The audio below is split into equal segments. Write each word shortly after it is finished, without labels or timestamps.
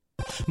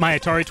My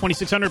Atari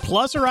 2600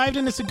 Plus arrived,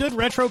 and it's a good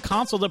retro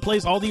console that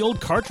plays all the old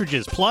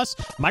cartridges. Plus,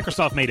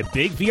 Microsoft made a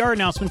big VR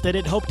announcement that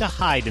it hoped to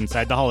hide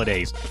inside the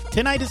holidays.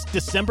 Tonight is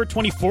December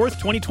 24th,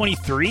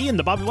 2023, and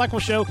the Bobby Blackwell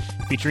Show,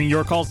 featuring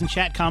your calls and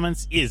chat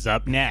comments, is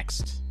up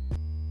next.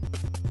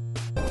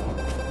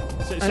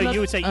 So you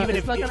would say even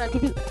if...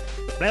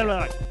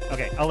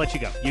 Okay, I'll let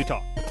you go. You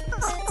talk.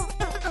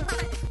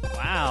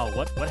 Wow,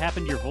 what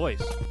happened to your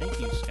voice?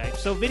 Thank you, Skype.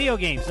 So video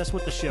games, that's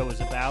what the show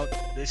is about.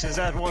 This is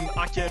that one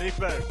Ake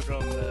Ripper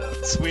from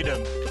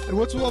Sweden. And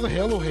what's with all the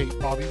Halo hate,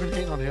 Bob? You've been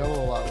hating on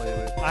Halo a lot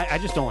lately. I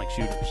just don't like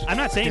shooters. I'm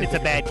not saying it's a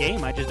bad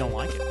game, I just don't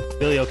like it.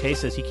 Billy OK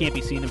says he can't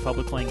be seen in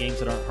public playing games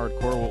that aren't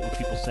hardcore. What would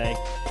people say?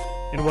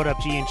 And What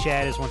Up G and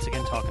Chad is once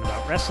again talking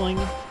about wrestling.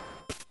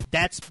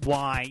 That's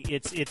why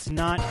it's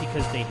not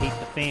because they hate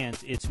the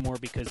fans, it's more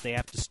because they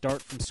have to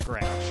start from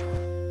scratch.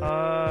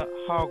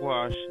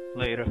 Hogwash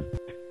later.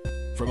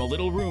 From a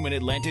little room in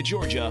Atlanta,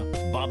 Georgia,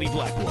 Bobby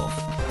Blackwolf.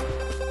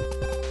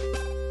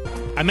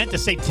 I meant to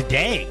say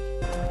today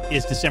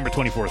is December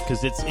 24th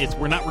because it's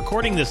we're not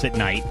recording this at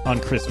night on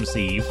Christmas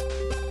Eve.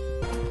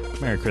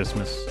 Merry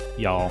Christmas,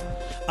 y'all.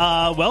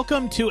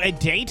 Welcome to a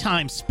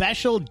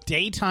special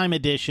daytime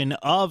edition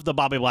of the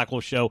Bobby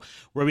Blackwell Show,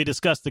 where we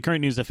discuss the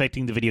current news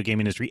affecting the video game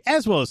industry,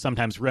 as well as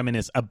sometimes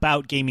reminisce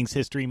about gaming's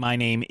history. My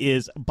name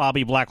is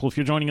Bobby Blackwell. If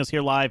you're joining us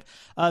here live,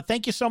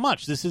 thank you so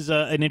much. This is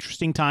an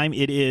interesting time.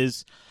 It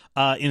is,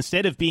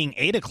 instead of being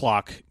 8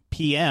 o'clock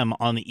p.m.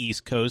 on the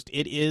East Coast,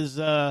 it is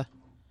my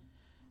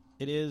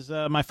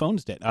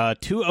phone's dead.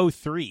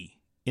 2:03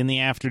 in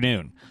the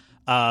afternoon.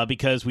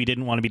 Because we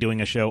didn't want to be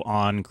doing a show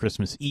on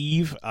Christmas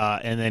Eve,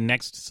 and then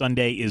next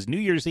Sunday is New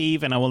Year's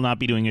Eve, and I will not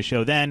be doing a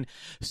show then.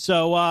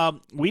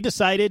 So we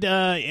decided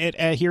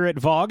here at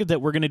VOG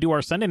that we're going to do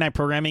our Sunday night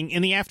programming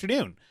in the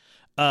afternoon.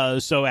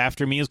 So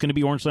after me is going to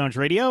be Orange Lounge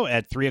Radio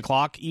at 3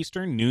 o'clock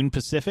Eastern, noon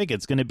Pacific.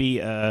 It's going to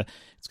be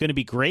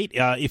great.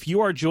 If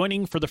you are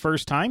joining for the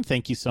first time,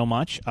 thank you so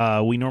much.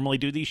 We normally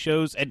do these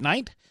shows at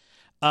night.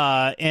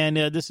 And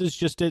this is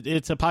just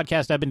it's a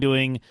podcast I've been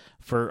doing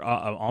for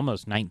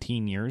almost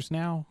 19 years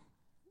now.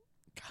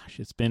 Gosh,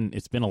 it's been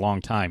a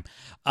long time.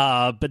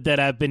 But that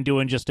I've been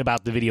doing just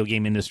about the video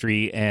game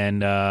industry,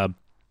 and I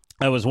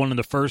was one of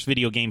the first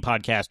video game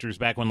podcasters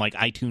back when like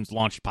iTunes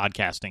launched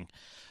podcasting.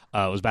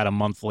 It was about a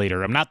month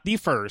later. I'm not the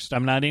first.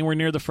 I'm not anywhere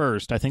near the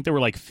first. I think there were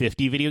like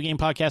 50 video game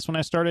podcasts when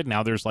I started.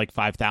 Now there's like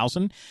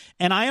 5,000,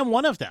 and I am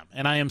one of them,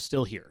 and I am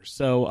still here.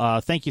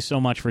 So thank you so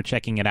much for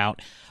checking it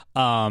out.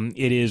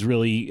 It is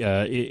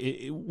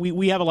really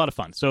we have a lot of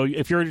fun. So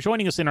if you're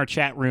joining us in our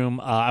chat room,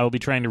 I will be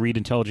trying to read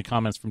intelligent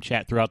comments from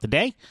chat throughout the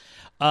day,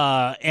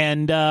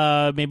 and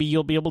maybe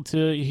you'll be able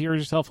to hear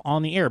yourself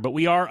on the air. But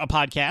we are a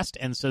podcast,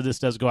 and so this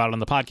does go out on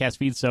the podcast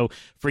feed. So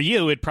for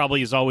you, it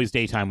probably is always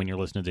daytime when you're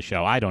listening to the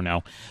show. I don't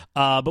know,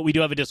 but we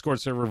do have a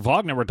Discord server,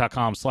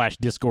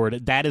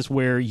 vognetwork.com/Discord. That is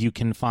where you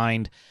can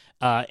find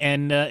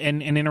and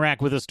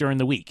interact with us during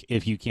the week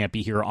if you can't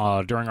be here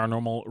during our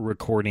normal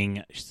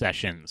recording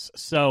sessions.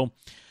 So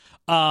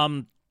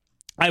I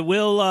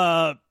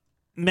will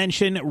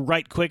mention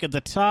right quick at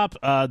the top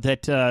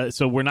that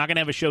so we're not going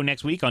to have a show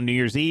next week on New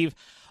Year's Eve.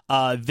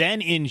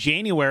 Then in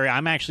January,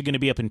 I'm actually going to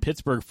be up in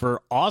Pittsburgh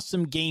for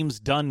Awesome Games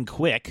Done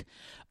Quick.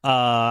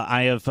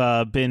 I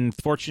have been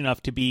fortunate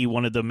enough to be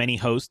one of the many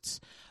hosts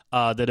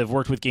that have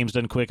worked with Games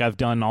Done Quick. I've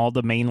done all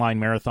the mainline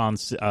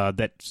marathons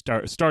that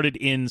started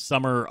in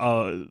summer.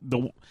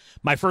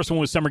 My first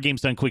one was Summer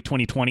Games Done Quick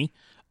 2020.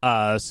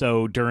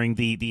 So during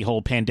the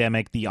whole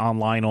pandemic, the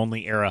online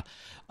only era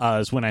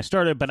is when I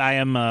started. But I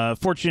am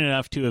fortunate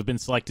enough to have been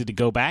selected to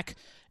go back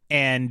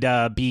and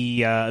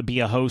be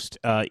a host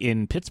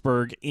in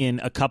Pittsburgh in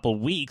a couple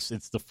weeks.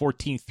 It's the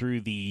 14th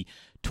through the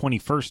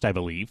 21st, I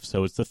believe.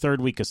 So it's the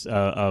third week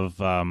of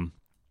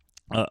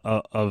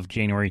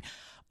January.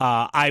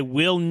 I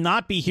will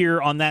not be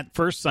here on that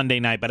first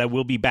Sunday night, but I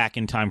will be back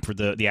in time for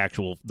the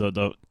actual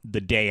the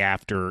day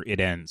after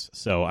it ends.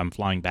 So I'm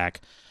flying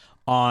back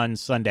on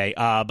Sunday.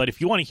 But if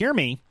you want to hear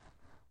me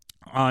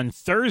on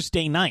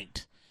Thursday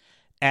night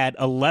at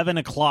 11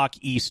 o'clock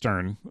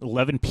Eastern,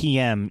 11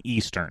 p.m.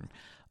 Eastern,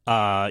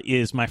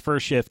 is my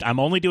first shift. I'm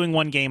only doing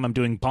one game. I'm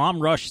doing Bomb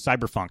Rush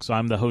Cyberpunk. So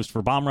I'm the host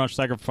for Bomb Rush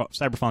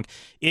Cyberpunk.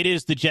 It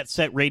is the Jet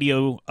Set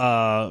Radio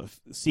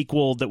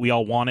sequel that we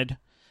all wanted.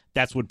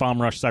 That's what Bomb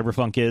Rush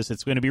Cyberpunk is.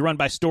 It's going to be run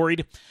by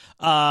Storied.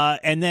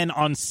 And then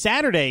on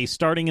Saturday,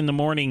 starting in the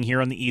morning here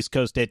on the East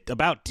Coast at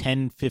about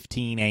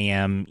 10:15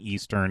 a.m.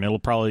 Eastern,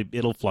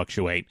 it'll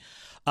fluctuate.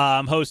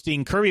 I'm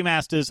hosting Kirby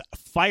Master's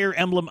Fire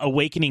Emblem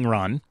Awakening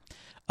run,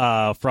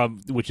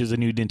 which is a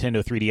new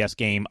Nintendo 3DS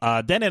game.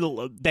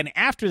 Then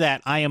after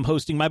that, I am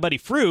hosting my buddy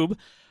Froob,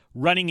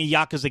 running a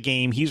Yakuza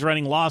game. He's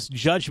running Lost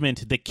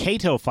Judgment, the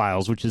Kato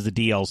Files, which is the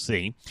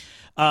DLC.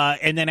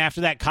 And then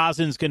after that,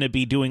 Kazin's going to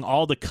be doing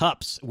all the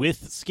cups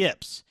with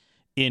skips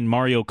in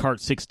Mario Kart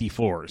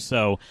 64.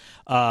 So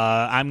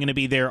I'm going to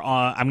be there.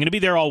 I'm going to be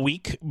there all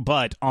week,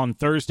 but on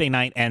Thursday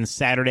night and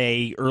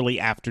Saturday early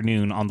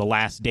afternoon, on the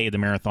last day of the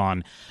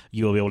marathon,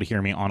 you will be able to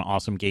hear me on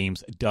Awesome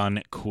Games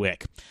Done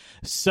Quick.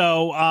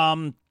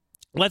 So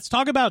let's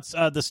talk about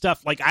the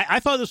stuff. Like, I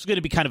thought this was going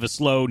to be kind of a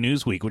slow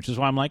news week, which is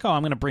why I'm like,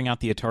 I'm going to bring out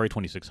the Atari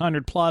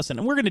 2600 Plus,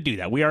 and we're going to do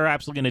that. We are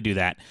absolutely going to do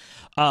that.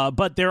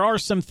 But there are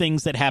some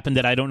things that happened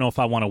that I don't know if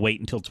I want to wait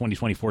until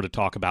 2024 to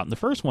talk about. And the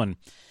first one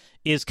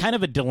is kind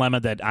of a dilemma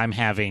that I'm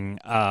having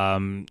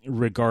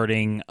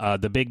regarding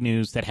the big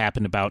news that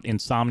happened about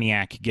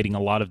Insomniac getting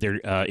a lot of their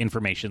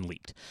information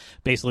leaked.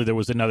 Basically, there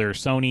was another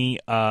Sony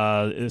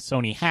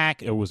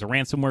hack. It was a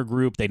ransomware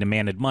group. They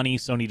demanded money.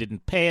 Sony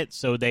didn't pay it,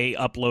 so they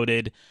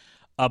uploaded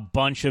a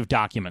bunch of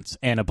documents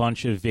and a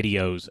bunch of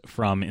videos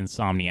from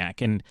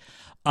Insomniac. And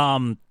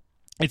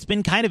it's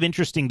been kind of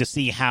interesting to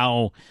see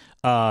how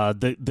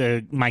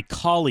my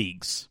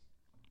colleagues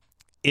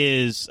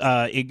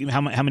how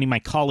many of my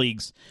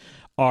colleagues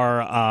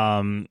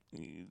are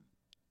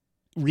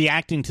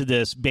reacting to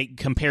this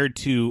compared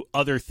to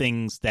other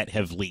things that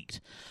have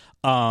leaked.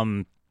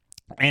 And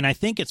I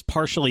think it's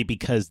partially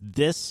because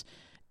this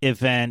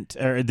event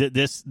or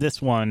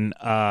this one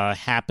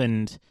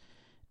happened,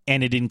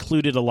 and it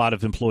included a lot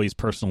of employees'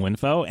 personal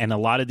info, and a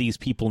lot of these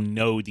people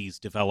know these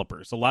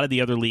developers. A lot of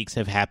the other leaks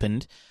have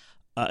happened,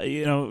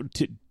 to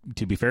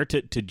be fair,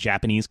 to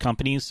Japanese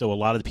companies. So a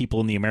lot of the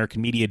people in the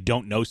American media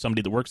don't know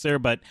somebody that works there,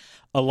 but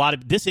a lot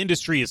of this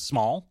industry is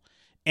small.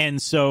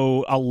 And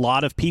so a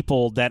lot of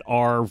people that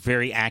are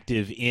very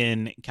active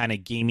in kind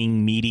of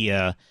gaming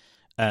media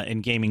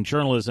and gaming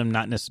journalism,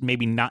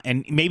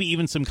 maybe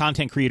even some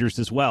content creators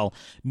as well,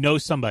 know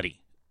somebody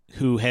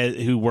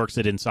who works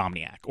at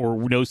Insomniac, or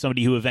know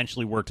somebody who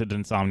eventually worked at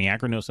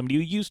Insomniac, or know somebody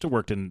who used to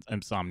work in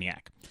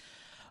Insomniac.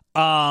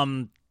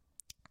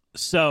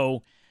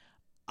 So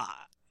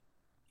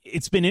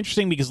it's been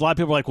interesting because a lot of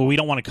people are like, well, we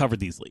don't want to cover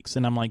these leaks.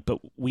 And I'm like, but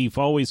we've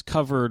always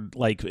covered,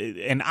 like,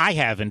 and I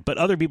haven't, but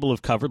other people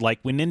have covered, like,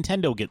 when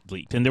Nintendo gets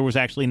leaked. And there was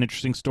actually an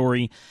interesting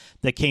story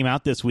that came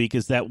out this week,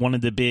 is that one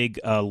of the big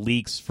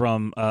leaks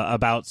from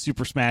about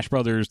Super Smash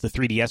Brothers, the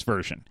 3DS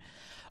version,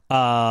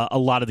 a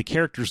lot of the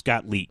characters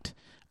got leaked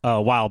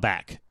a while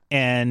back.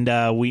 And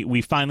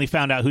we finally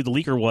found out who the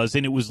leaker was,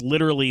 and it was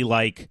literally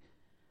like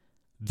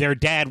their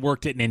dad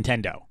worked at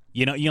Nintendo.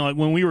 You know, like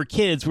when we were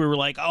kids, we were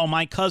like, oh,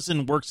 my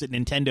cousin works at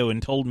Nintendo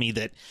and told me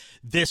that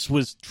this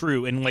was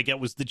true. And like, it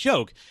was the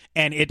joke.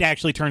 And it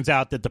actually turns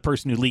out that the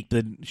person who leaked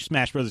the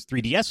Smash Brothers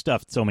 3DS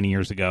stuff so many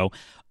years ago,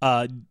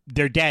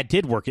 their dad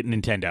did work at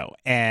Nintendo.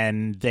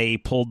 And they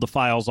pulled the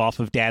files off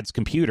of dad's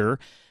computer,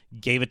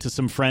 gave it to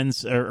some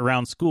friends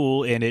around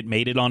school, and it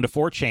made it onto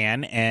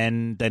 4chan.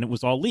 And then it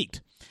was all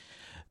leaked.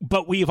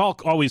 But we've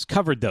always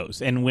covered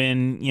those. And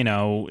when,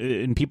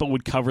 and people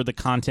would cover the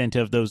content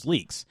of those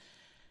leaks.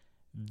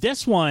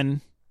 This one,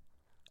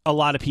 a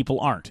lot of people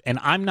aren't, and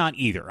I'm not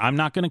either. I'm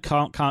not going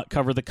to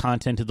cover the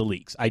content of the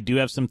leaks. I do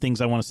have some things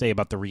I want to say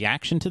about the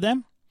reaction to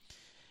them,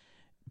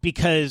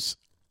 because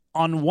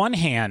on one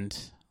hand,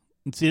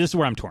 see, this is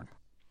where I'm torn.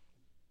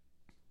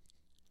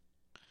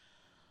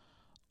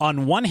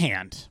 On one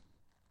hand,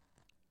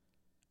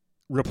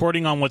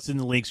 reporting on what's in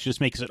the leaks just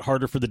makes it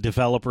harder for the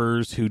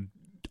developers who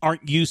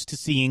aren't used to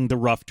seeing the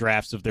rough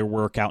drafts of their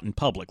work out in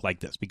public like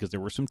this, because there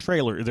were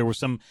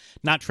some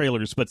not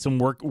trailers, but some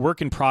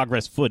work in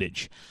progress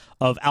footage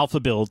of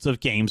alpha builds of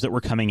games that were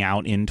coming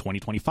out in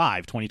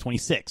 2025,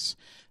 2026,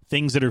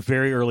 things that are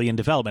very early in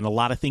development. A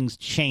lot of things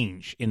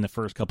change in the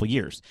first couple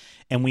years.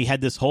 And we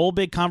had this whole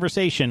big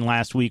conversation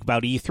last week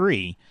about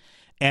E3,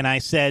 and I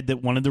said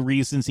that one of the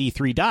reasons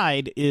E3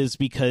 died is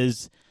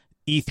because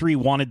E3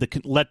 wanted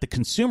to let the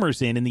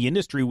consumers in, and the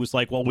industry was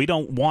like, well, we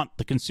don't want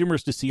the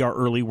consumers to see our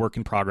early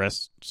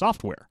work-in-progress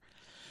software.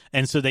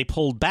 And so they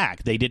pulled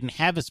back. They didn't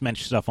have as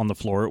much stuff on the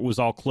floor. It was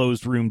all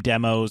closed-room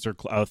demos or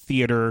a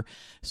theater,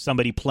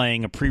 somebody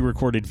playing a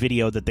pre-recorded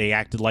video that they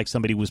acted like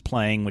somebody was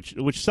playing,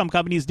 which some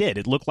companies did.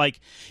 It looked like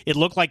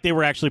they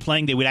were actually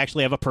playing. They would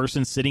actually have a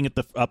person sitting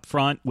up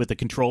front with a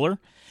controller,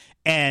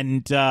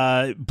 and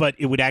but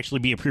it would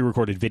actually be a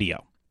pre-recorded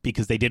video,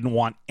 because they didn't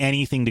want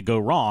anything to go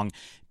wrong.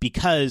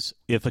 Because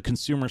if a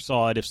consumer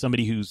saw it, if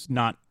somebody who's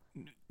not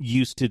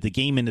used to the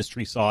game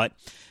industry saw it,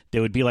 they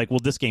would be like, well,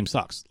 this game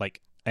sucks.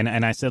 Like,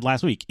 and I said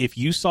last week, if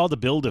you saw the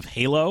build of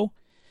Halo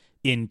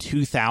in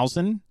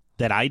 2000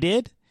 that I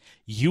did,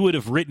 you would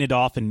have written it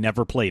off and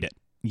never played it.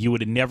 You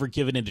would have never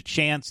given it a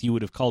chance. You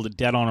would have called it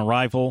dead on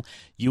arrival.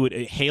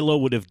 Halo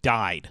would have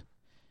died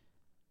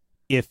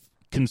if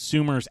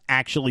consumers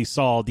actually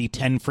saw the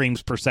 10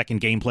 frames per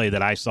second gameplay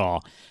that I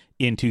saw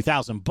in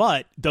 2000.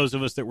 But those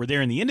of us that were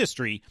there in the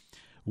industry,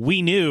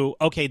 we knew,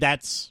 okay,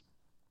 that's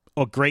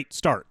a great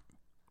start.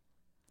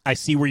 I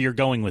see where you're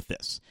going with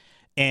this.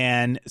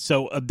 And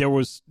so there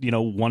was,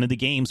 one of the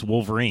games,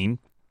 Wolverine,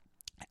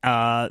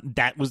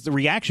 that was the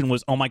reaction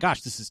was, oh my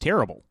gosh, this is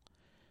terrible.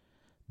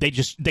 They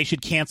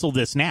should cancel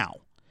this now,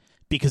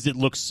 because it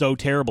looks so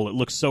terrible. It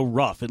looks so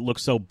rough. It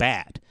looks so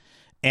bad.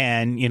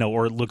 And,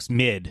 or it looks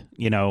mid,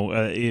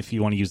 if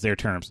you want to use their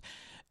terms.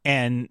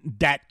 And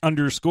that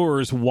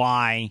underscores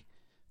why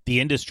the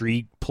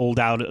industry pulled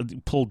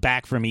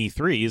back from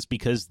E3, is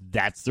because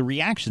that's the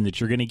reaction that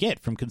you're going to get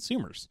from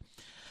consumers.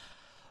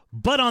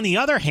 But on the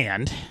other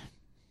hand,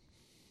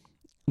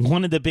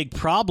 one of the big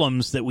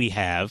problems that we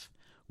have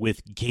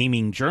with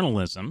gaming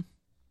journalism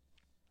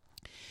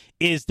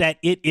is that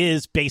it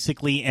is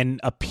basically an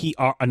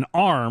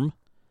arm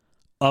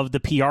of the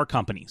PR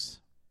companies.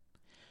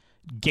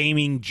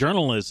 Gaming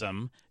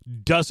journalism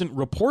doesn't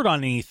report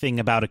on anything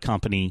about a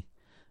company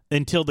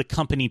until the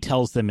company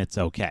tells them it's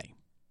okay.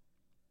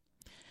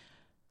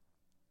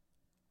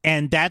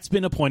 And that's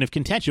been a point of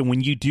contention when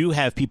you do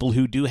have people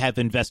who do have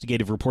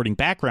investigative reporting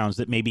backgrounds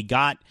that maybe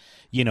got,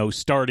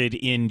 started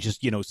in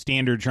just,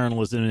 standard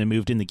journalism and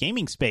moved in the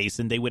gaming space,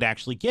 and they would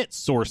actually get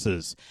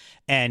sources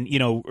and,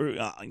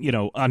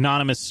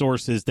 anonymous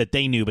sources that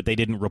they knew but they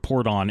didn't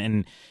report on.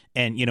 And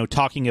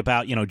talking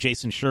about,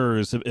 Jason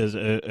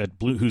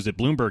Schur who's at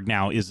Bloomberg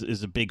now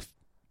is a big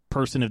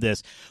person of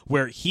this,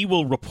 where he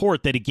will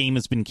report that a game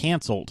has been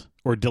canceled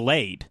or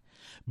delayed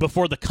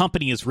before the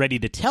company is ready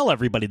to tell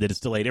everybody that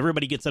it's delayed.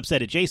 Everybody gets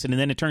upset at Jason, and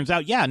then it turns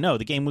out,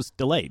 the game was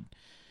delayed.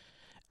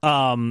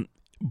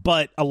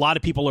 But a lot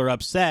of people are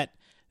upset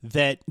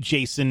that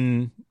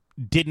Jason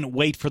didn't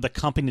wait for the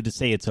company to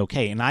say it's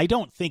okay. And I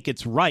don't think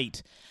it's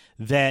right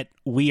that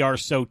we are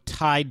so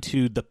tied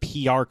to the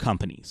PR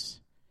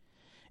companies.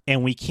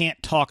 And we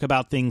can't talk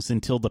about things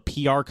until the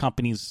PR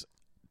companies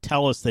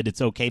tell us that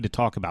it's okay to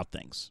talk about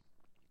things.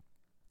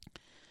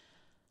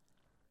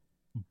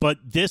 But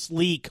this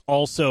leak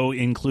also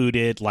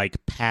included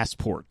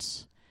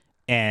passports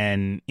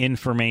and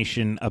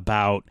information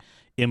about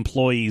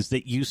employees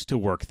that used to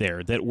work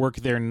there, that work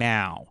there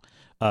now,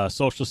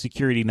 social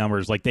security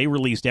numbers. They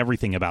released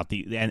everything about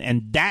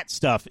and that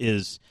stuff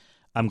is,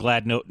 I'm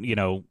glad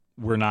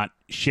we're not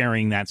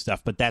sharing that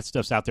stuff, but that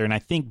stuff's out there. And I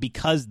think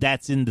because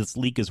that's in this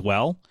leak as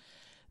well,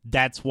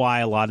 that's why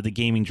a lot of the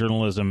gaming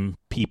journalism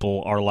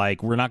people are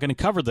we're not going to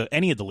cover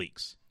any of the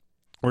leaks.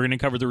 We're going to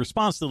cover the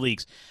response to the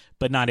leaks,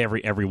 but not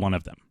every one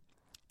of them.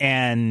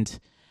 And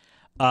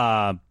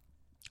I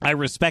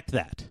respect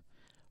that.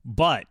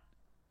 But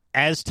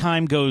as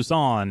time goes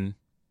on,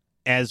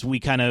 as we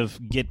kind of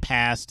get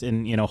past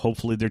and,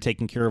 hopefully they're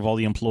taking care of all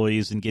the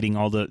employees and getting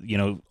all the,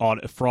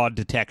 fraud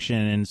detection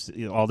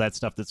and all that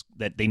stuff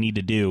that they need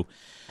to do,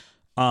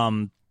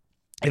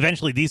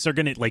 eventually these are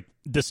going to,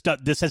 this stuff,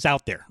 this is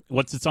out there.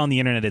 Once it's on the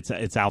internet,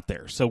 it's out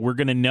there. So we're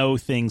going to know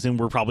things, and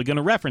we're probably going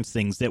to reference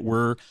things that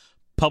were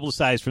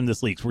publicized from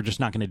this leaks. We're just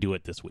not going to do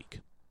it this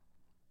week,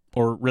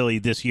 or really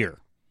this year,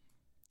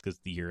 because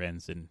the year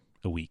ends in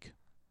a week.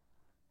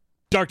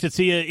 Dark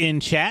Tetsuya in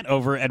chat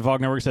over at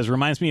VOG Network says,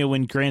 reminds me of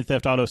when Grand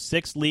Theft Auto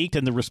 6 leaked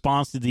and the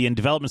response to the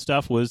in-development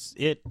stuff was,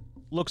 it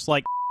looks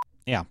like...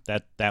 Yeah,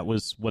 that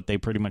was what they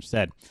pretty much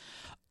said.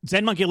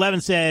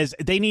 ZenMonkey11 says,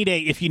 they need a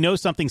if you know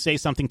something, say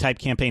something type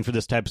campaign for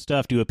this type of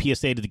stuff. Do a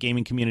PSA to the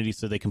gaming community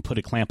so they can put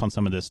a clamp on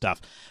some of this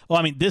stuff. Well,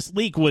 I mean, this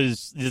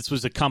was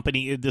a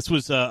company, this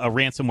was a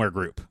ransomware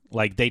group.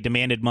 They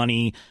demanded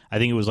money. I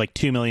think it was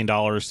 $2 million.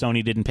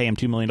 Sony didn't pay them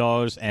 $2 million.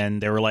 And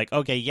they were like,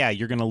 okay, yeah,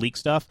 you're going to leak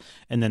stuff.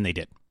 And then they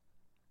did.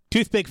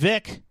 Toothpick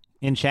Vic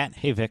in chat.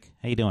 Hey, Vic,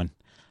 how you doing?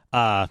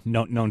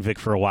 Known Vic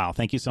for a while.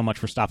 Thank you so much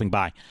for stopping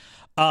by.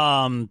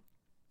 But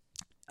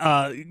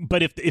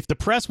if the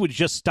press would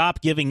just stop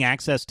giving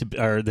access to,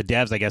 or the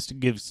devs, I guess,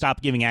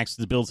 stop giving access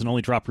to the builds and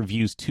only drop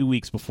reviews 2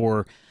 weeks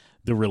before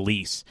the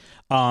release.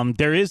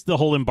 There is the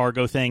whole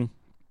embargo thing,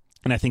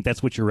 and I think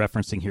that's what you're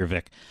referencing here,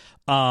 Vic.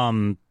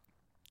 And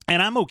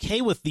I'm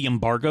okay with the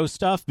embargo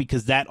stuff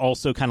because that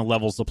also kind of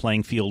levels the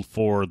playing field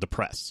for the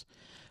press.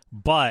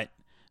 But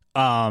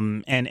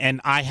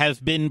and I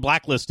have been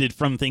blacklisted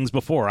from things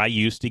before. I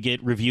used to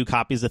get review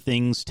copies of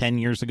things 10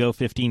 years ago,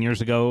 15 years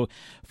ago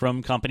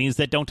from companies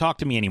that don't talk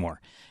to me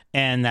anymore.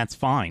 And that's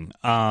fine.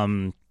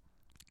 And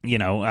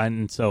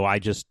so I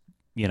just,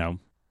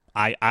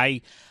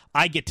 I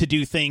get to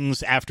do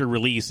things after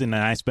release, and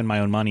I spend my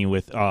own money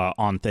with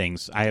on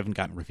things. I haven't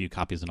gotten review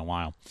copies in a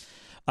while.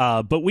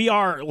 But we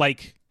are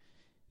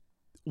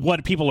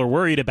what people are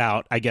worried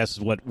about, I guess,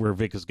 where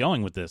Vic is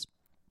going with this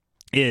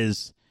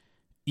is,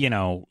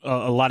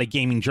 a lot of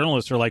gaming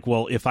journalists are like,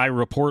 well, if I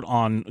report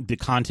on the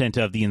content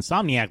of the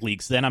Insomniac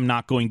leaks, then I'm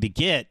not going to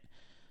get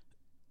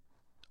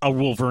a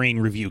Wolverine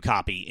review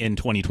copy in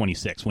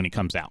 2026 when it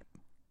comes out.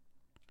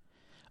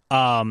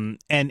 And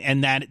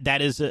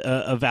that is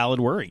a valid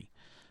worry,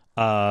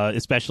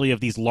 especially of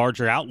these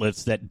larger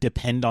outlets that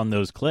depend on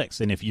those clicks.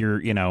 And if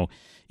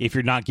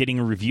you're not getting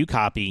a review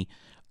copy,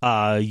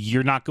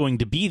 you're not going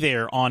to be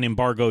there on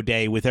embargo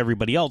day with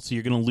everybody else, so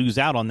you're going to lose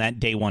out on that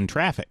day one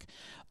traffic.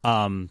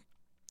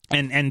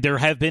 And there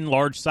have been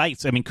large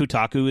sites. I mean,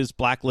 Kotaku is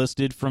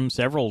blacklisted from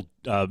several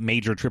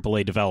major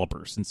AAA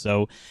developers. And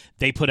so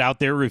they put out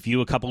their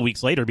review a couple of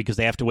weeks later because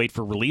they have to wait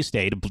for release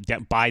day to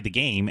buy the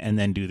game and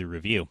then do the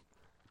review.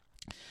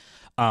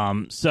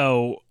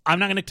 So I'm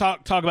not going to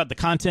talk about the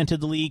content of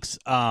the leaks,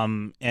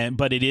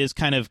 but it is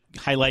kind of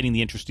highlighting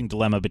the interesting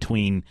dilemma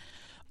between,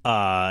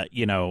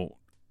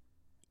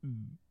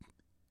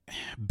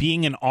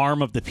 being an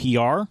arm of the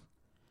PR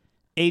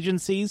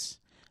agencies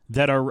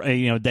that are,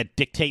 that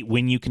dictate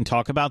when you can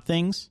talk about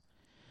things,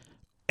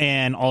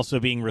 and also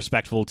being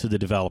respectful to the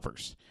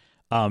developers.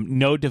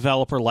 No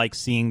developer likes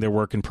seeing their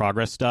work in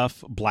progress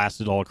stuff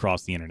blasted all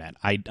across the internet.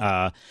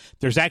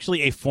 There's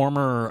actually a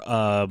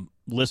former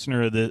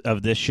listener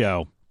of this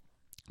show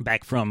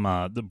back from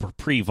the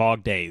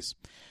pre-VOG days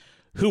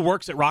who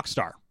works at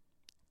Rockstar.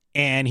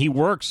 And he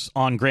works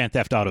on Grand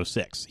Theft Auto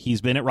 6. He's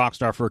been at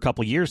Rockstar for a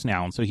couple years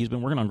now, and so he's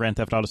been working on Grand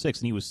Theft Auto 6,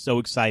 and he was so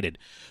excited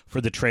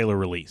for the trailer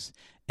release.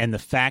 And the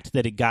fact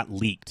that it got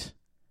leaked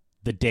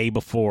the day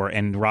before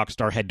and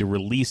Rockstar had to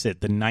release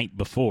it the night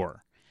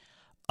before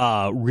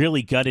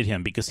really gutted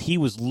him, because he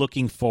was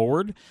looking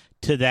forward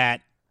to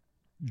that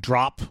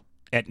drop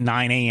at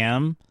 9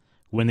 a.m.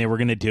 when they were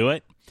going to do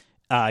it.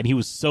 And he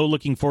was so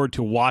looking forward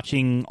to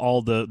watching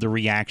all the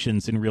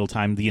reactions in real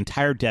time. The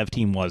entire dev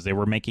team was. They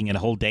were making it a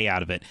whole day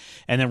out of it.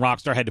 And then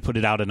Rockstar had to put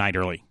it out a night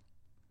early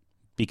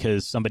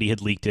because somebody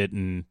had leaked it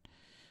and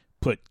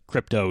put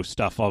crypto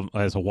stuff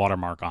as a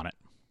watermark on it.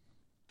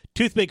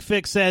 Toothpick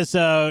Fix says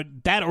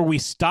that or we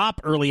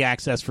stop early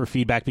access for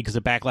feedback because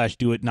of backlash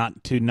due it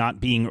not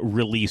being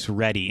release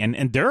ready.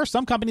 And there are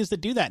some companies that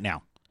do that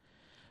now.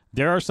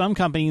 There are some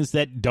companies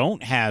that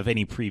don't have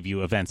any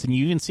preview events, and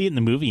you can see it in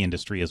the movie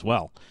industry as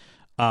well.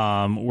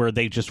 Where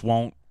they just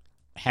won't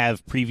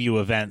have preview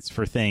events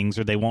for things,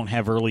 or they won't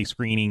have early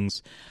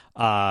screenings,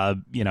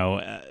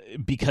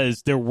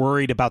 because they're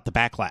worried about the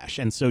backlash.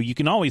 And so you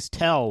can always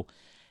tell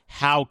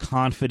how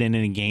confident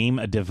in a game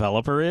a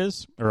developer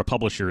is, or a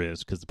publisher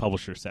is, because the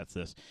publisher sets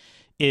this,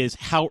 is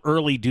how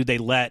early do they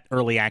let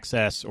early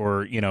access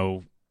or,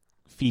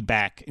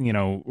 feedback,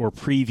 or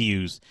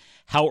previews,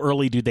 how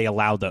early do they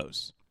allow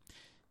those?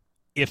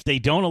 If they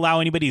don't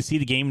allow anybody to see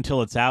the game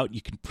until it's out,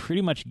 you can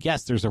pretty much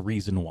guess there's a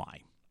reason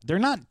why. They're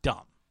not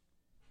dumb.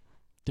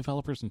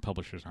 Developers and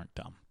publishers aren't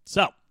dumb.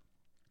 So,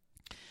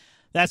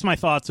 that's my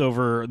thoughts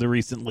over the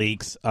recent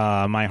leaks.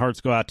 My hearts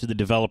go out to the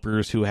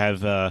developers who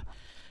are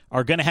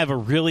going to have a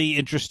really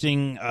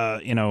interesting,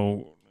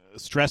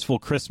 stressful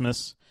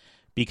Christmas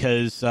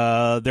because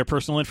their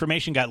personal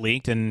information got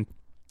leaked, and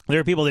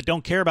there are people that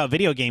don't care about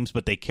video games,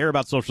 but they care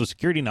about Social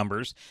Security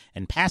numbers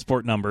and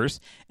passport numbers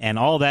and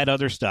all that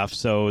other stuff.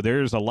 So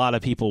there's a lot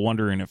of people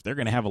wondering if they're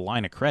going to have a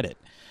line of credit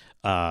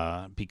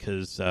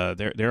because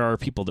there are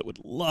people that would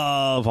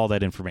love all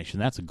that information.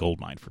 That's a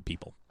goldmine for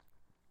people.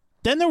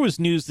 Then there was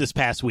news this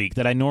past week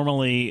that I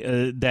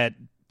normally that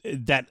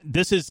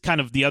this is kind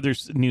of the other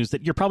news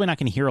that you're probably not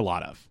going to hear a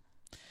lot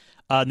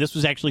of. This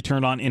was actually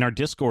turned on in our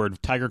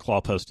Discord. Tiger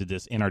Claw posted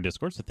this in our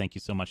Discord, so thank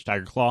you so much,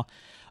 Tiger Claw.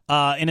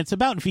 And it's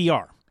about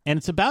VR. And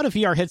it's about a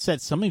VR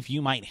headset some of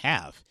you might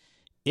have.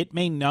 It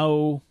may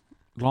no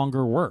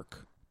longer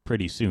work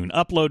pretty soon.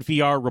 Upload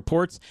VR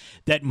reports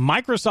that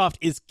Microsoft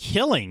is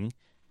killing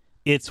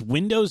its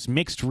Windows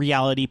Mixed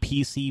Reality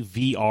PC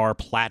VR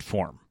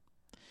platform.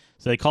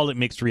 So they called it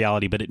mixed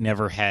reality, but it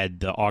never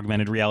had the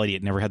augmented reality.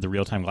 It never had the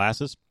real-time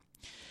glasses.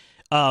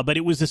 But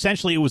it was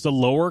essentially a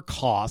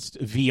lower-cost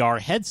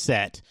VR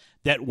headset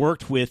that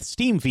worked with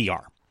Steam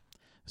VR.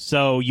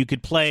 So you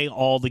could play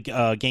all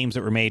the games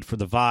that were made for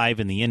the Vive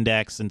and the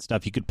Index and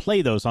stuff. You could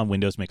play those on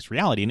Windows Mixed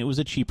Reality, and it was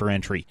a cheaper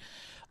entry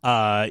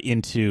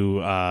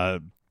into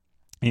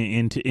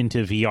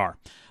VR.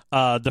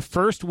 The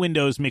first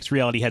Windows Mixed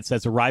Reality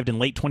headsets arrived in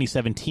late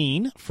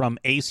 2017 from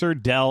Acer,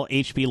 Dell,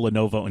 HP,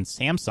 Lenovo, and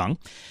Samsung,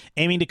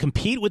 aiming to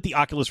compete with the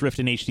Oculus Rift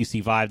and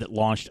HTC Vive that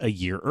launched a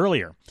year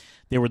earlier.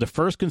 They were the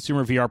first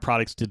consumer VR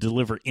products to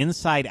deliver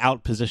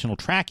inside-out positional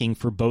tracking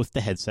for both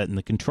the headset and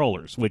the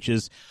controllers, which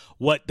is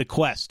what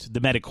the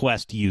Meta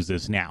Quest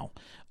uses now,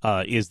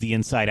 is the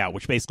inside-out,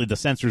 which basically the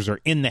sensors are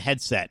in the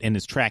headset and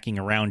is tracking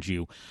around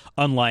you,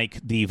 unlike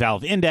the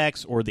Valve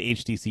Index or the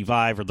HTC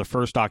Vive or the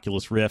first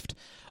Oculus Rift,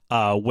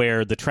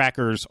 where the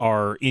trackers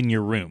are in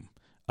your room.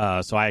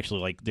 So I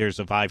actually, there's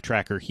a Vive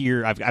tracker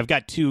here. I've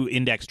got two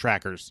Index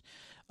trackers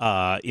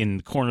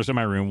in corners of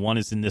my room. One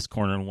is in this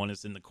corner and one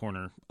is in the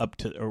corner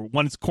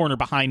one's corner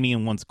behind me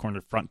and one's corner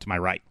front to my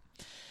right.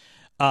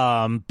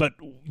 But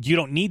you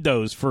don't need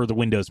those for the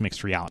Windows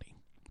Mixed Reality.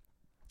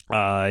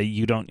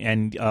 You don't,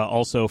 and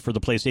also for the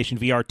PlayStation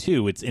VR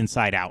 2, it's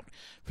inside out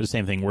for the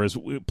same thing. Whereas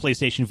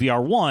PlayStation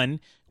VR 1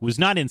 was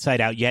not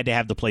inside out. You had to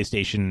have the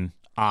PlayStation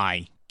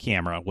Eye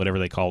camera, whatever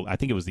they call it. I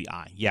think it was the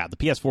Eye. Yeah, the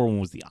PS4 one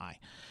was the Eye.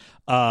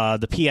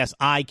 The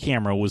PSI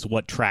camera was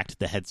what tracked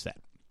the headset.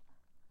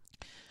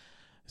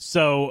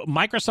 So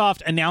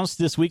Microsoft announced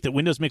this week that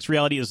Windows Mixed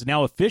Reality is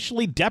now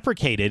officially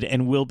deprecated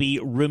and will be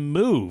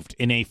removed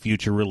in a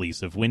future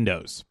release of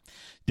Windows.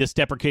 This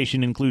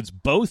deprecation includes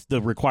both the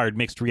required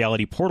Mixed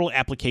Reality Portal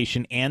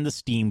application and the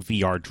Steam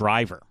VR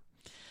driver.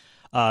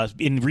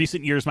 In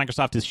recent years,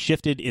 Microsoft has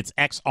shifted its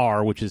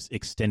XR, which is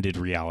extended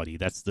reality.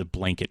 That's the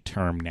blanket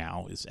term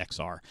now, is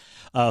XR.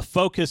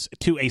 Focus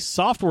to a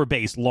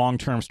software-based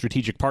long-term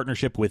strategic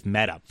partnership with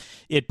Meta.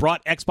 It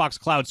brought Xbox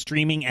Cloud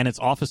streaming and its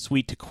Office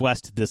suite to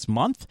Quest this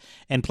month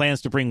and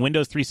plans to bring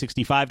Windows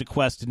 365 to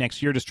Quest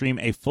next year to stream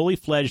a fully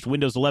fledged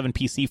Windows 11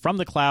 PC from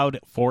the cloud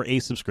for a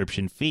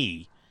subscription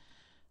fee.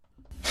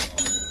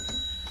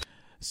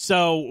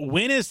 So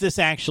when is this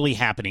actually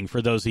happening,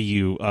 for those of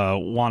you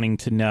wanting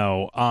to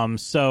know?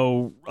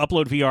 So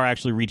Upload VR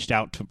actually reached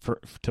out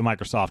to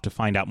Microsoft to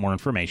find out more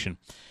information.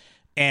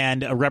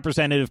 And a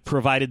representative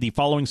provided the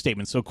following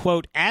statement. So,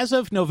 quote, as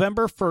of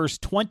November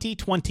 1st,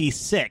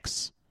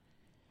 2026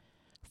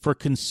 for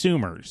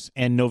consumers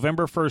and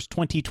November 1st,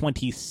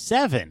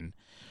 2027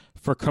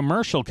 for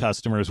commercial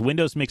customers,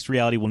 Windows Mixed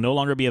Reality will no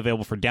longer be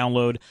available for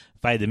download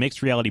via the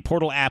Mixed Reality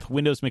Portal app,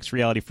 Windows Mixed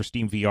Reality for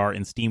Steam VR,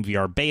 and Steam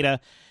VR Beta,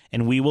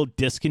 and we will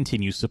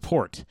discontinue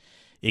support.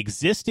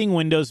 Existing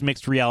Windows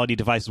Mixed Reality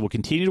devices will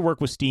continue to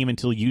work with Steam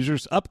until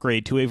users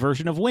upgrade to a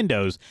version of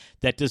Windows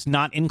that does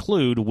not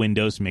include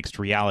Windows Mixed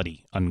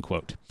Reality,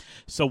 unquote.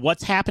 So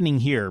what's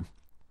happening here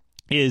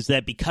is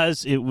that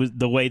because it was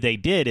the way they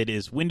did it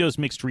is Windows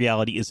Mixed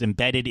Reality is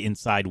embedded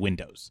inside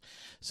Windows.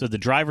 So the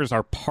drivers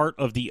are part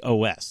of the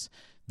OS.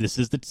 This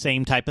is the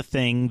same type of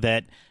thing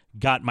that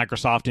got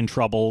Microsoft in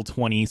trouble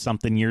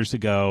 20-something years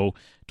ago,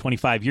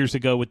 25 years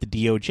ago with the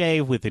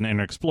DOJ, with an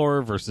Internet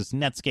Explorer versus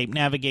Netscape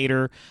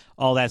Navigator,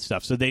 all that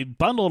stuff. So they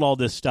bundled all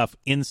this stuff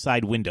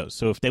inside Windows.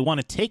 So if they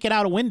want to take it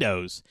out of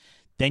Windows,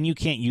 then you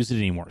can't use it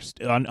anymore.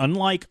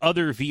 Unlike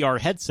other VR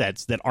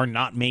headsets that are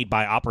not made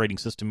by operating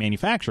system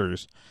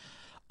manufacturers,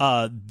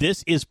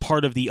 this is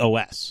part of the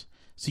OS.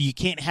 So you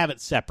can't have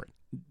it separate.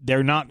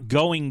 They're not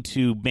going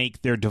to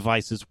make their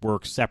devices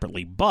work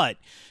separately, but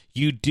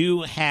you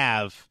do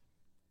have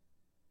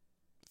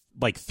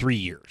like 3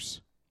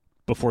 years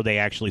before they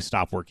actually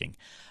stop working.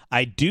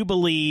 I do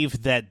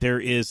believe that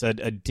there is a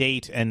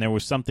date, and there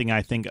was something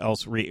I think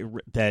else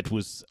that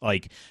was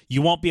like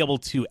you won't be able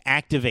to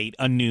activate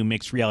a new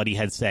mixed reality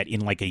headset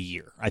in like a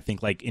year. I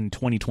think like in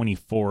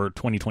 2024,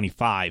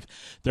 2025,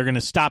 they're going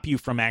to stop you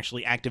from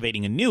actually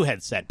activating a new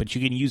headset, but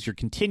you can use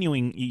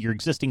your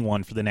existing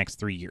one for the next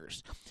 3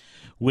 years,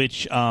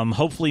 which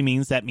hopefully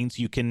means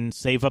you can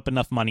save up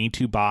enough money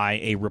to buy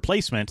a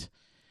replacement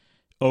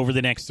over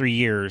the next 3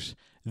 years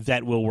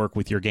that will work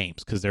with your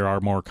games, because there are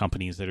more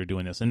companies that are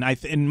doing this. And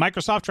and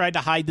Microsoft tried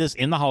to hide this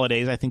in the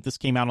holidays. I think this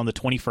came out on the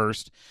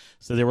 21st.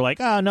 So they were like,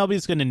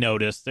 nobody's going to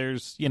notice.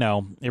 There's,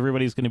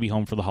 everybody's going to be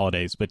home for the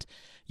holidays. But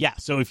yeah,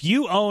 so if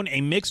you own a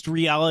mixed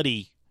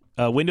reality,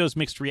 Windows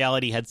Mixed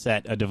Reality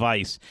headset, a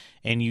device,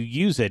 and you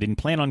use it and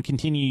plan on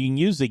continuing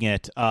using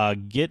it,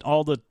 get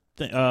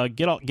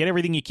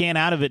everything you can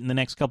out of it in the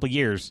next couple of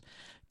years,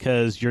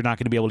 because you're not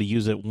going to be able to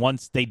use it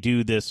once they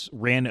do this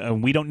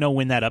random. We don't know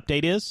when that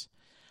update is.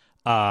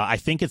 I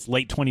think it's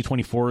late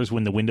 2024 is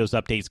when the Windows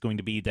update is going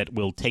to be that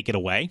will take it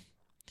away.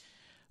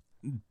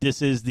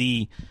 This is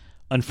the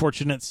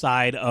unfortunate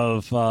side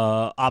of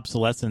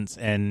obsolescence,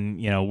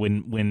 and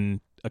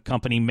when a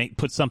company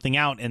puts something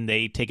out and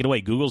they take it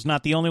away. Google's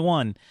not the only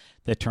one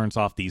that turns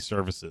off these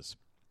services.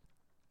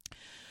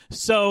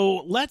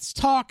 So let's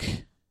talk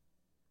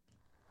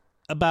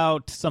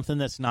about something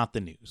that's not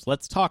the news.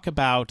 Let's talk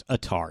about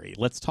Atari.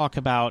 Let's talk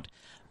about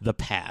the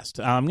past.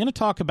 I'm going to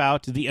talk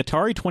about the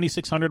Atari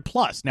 2600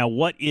 Plus. Now,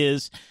 what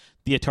is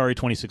the Atari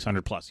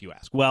 2600 Plus, you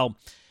ask? Well,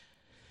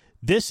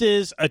 this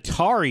is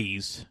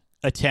Atari's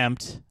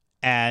attempt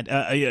at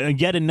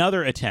yet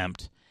another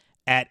attempt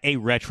at a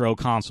retro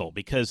console,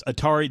 because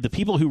Atari, the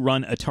people who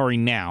run Atari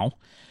now,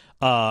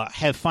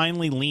 have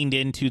finally leaned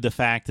into the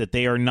fact that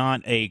they are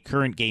not a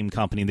current game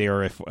company. They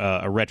are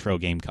a retro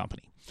game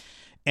company.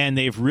 And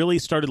they've really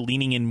started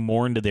leaning in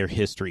more into their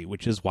history,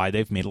 which is why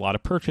they've made a lot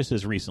of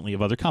purchases recently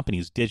of other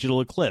companies. Digital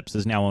Eclipse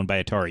is now owned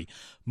by Atari.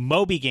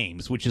 Moby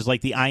Games, which is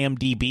like the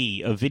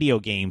IMDb of video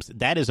games,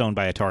 that is owned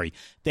by Atari.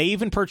 They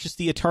even purchased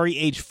the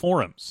Atari Age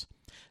forums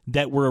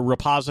that were a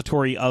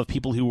repository of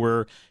people who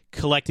were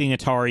collecting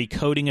Atari,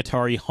 coding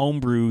Atari,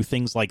 homebrew,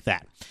 things like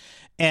that.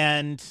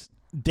 And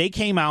they've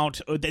come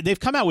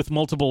out with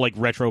multiple like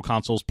retro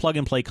consoles, plug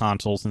and play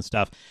consoles and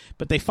stuff,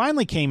 but they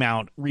finally came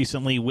out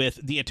recently with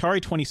the Atari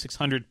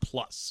 2600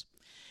 Plus.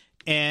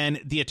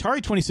 And the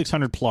Atari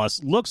 2600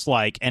 Plus looks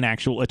like an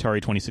actual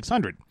Atari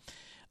 2600.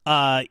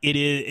 But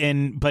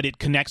it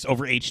connects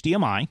over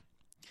HDMI.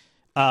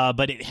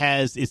 But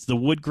it's the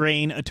wood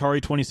grain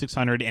Atari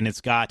 2600, and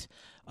it's got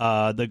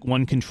the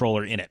one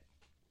controller in it.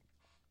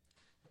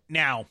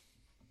 Now,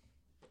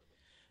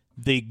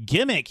 the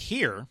gimmick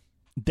here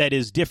that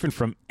is different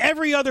from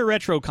every other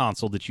retro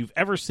console that you've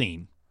ever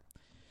seen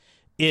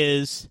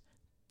is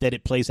that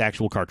it plays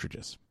actual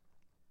cartridges.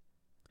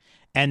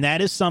 And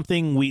that is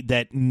something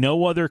that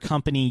no other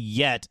company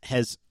yet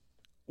has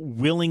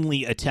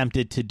willingly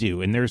attempted to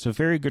do. And there's a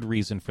very good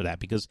reason for that,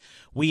 because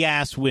we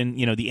asked when,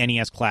 the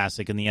NES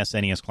Classic and the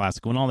SNES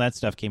Classic, when all that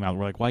stuff came out,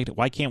 we're like, why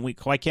can't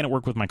it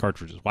work with my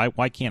cartridges?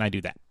 Why can't I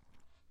do that?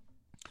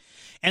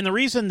 And the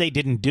reason they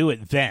didn't do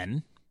it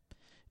then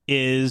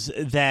is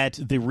that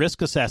the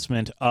risk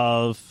assessment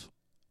of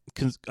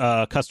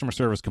customer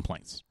service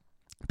complaints.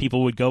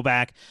 People would go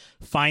back,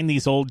 find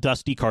these old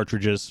dusty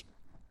cartridges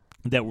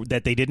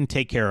that they didn't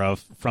take care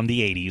of from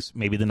the 80s,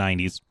 maybe the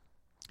 90s,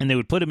 and they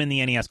would put them in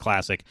the NES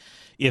Classic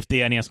if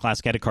the NES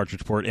Classic had a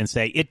cartridge port and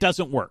say, it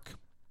doesn't work.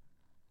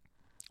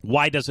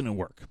 Why doesn't it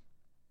work?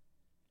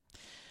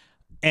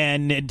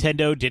 And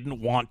Nintendo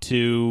didn't want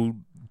to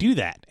do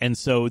that. And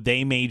so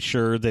they made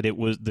sure that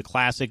the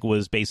Classic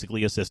was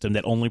basically a system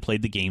that only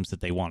played the games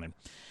that they wanted.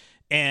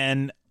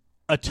 And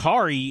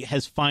Atari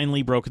has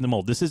finally broken the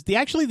mold. This is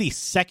actually the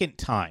second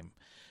time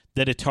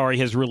that Atari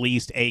has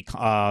released a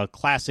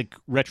classic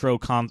retro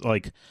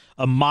like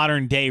a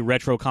modern day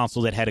retro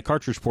console that had a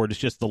cartridge port. It's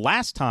just the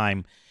last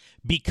time,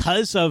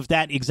 because of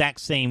that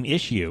exact same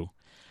issue,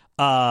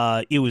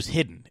 it was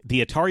hidden.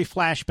 The Atari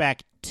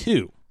Flashback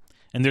 2,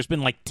 and there's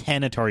been like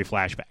 10 Atari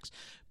Flashbacks,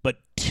 but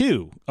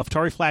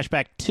Atari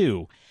Flashback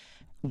 2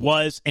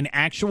 was an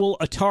actual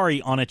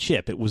Atari on a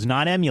chip. It was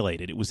not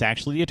emulated. It was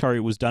actually the Atari.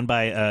 It was done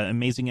by an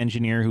amazing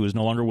engineer who is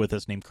no longer with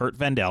us named Kurt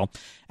Vendel.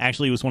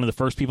 Actually, he was one of the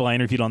first people I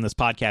interviewed on this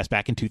podcast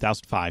back in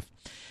 2005.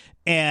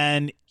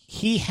 And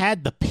he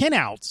had the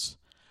pinouts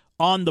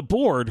on the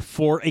board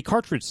for a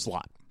cartridge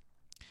slot.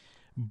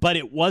 But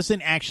it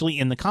wasn't actually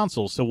in the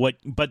console.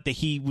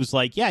 He was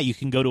like, yeah, you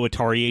can go to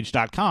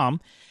AtariAge.com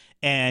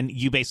and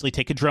you basically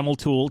take a Dremel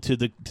tool to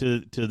the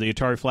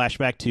Atari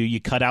Flashback 2. You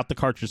cut out the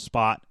cartridge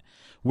spot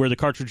where the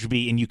cartridge would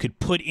be, and you could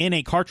put in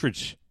a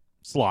cartridge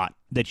slot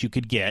that you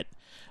could get,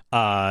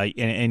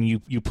 and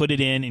you put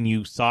it in and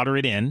you solder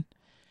it in,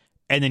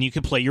 and then you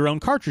could play your own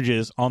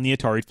cartridges on the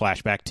Atari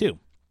Flashback 2.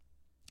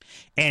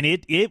 And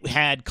it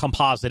had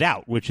composite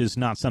out, which is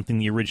not something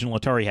the original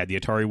Atari had. The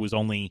Atari was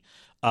only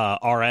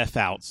RF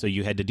out, so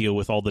you had to deal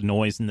with all the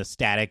noise and the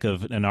static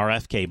of an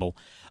RF cable.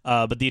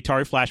 But the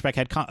Atari Flashback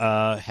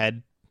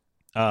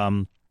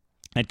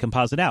had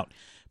composite out.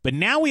 But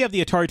now we have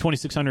the Atari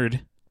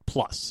 2600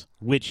 Plus,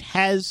 which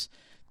has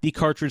the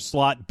cartridge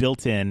slot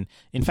built in.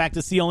 In fact,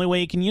 it's the only way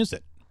you can use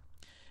it.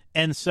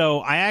 And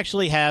so I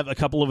actually have a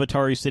couple of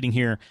Ataris sitting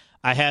here.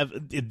 I have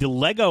the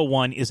Lego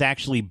one is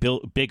actually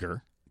built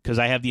bigger because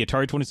I have the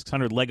Atari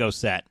 2600 Lego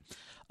set.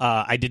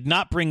 I did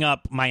not bring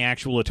up my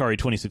actual Atari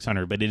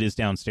 2600, but it is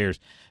downstairs.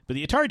 But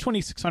the Atari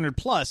 2600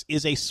 Plus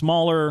is a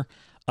smaller,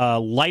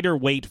 lighter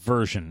weight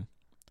version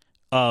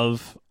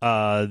of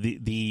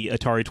the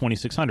Atari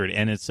 2600,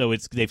 and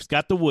they've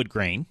got the wood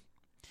grain.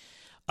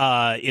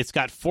 It's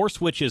got 4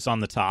 switches on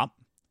the top,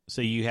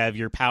 so you have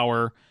your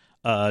power.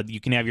 You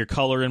can have your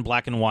color in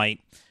black and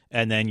white,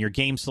 and then your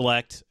game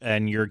select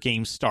and your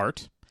game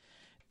start.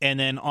 And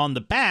then on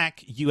the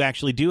back, you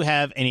actually do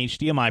have an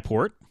HDMI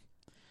port.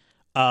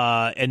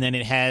 And then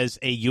it has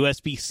a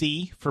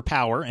USB-C for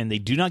power, and they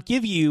do not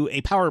give you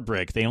a power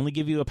brick. They only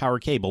give you a power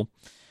cable.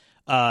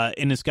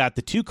 And it's got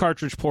the 2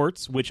 cartridge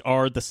ports, which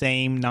are the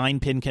same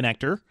 9-pin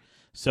connector.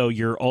 So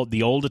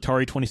the old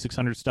Atari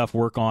 2600 stuff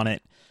work on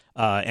it.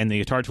 And the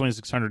Atari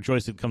 2600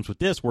 joystick that comes with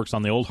this works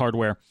on the old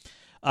hardware.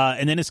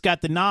 And then it's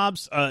got the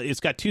knobs.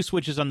 It's got 2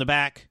 switches on the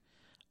back.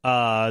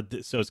 So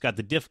it's got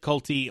the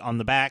difficulty on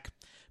the back.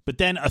 But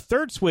then a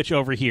third switch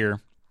over here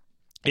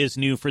is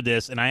new for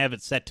this, and I have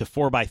it set to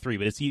 4x3.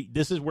 But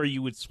this is where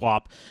you would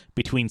swap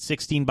between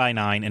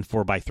 16x9 and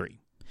 4x3.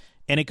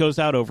 And it goes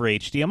out over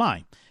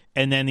HDMI.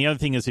 And then the other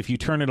thing is if you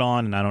turn it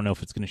on, and I don't know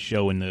if it's going to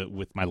show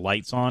with my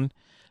lights on,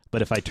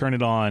 but if I turn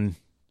it on,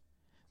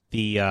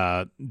 the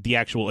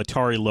actual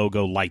Atari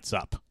logo lights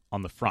up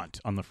on the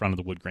front of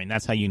the wood grain.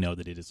 That's how you know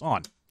that it is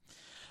on.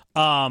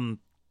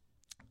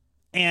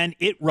 And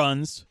it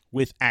runs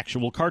with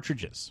actual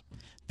cartridges.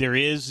 There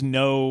is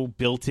no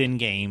built-in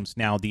games.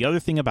 Now, the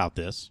other thing about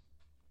this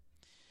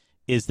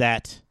is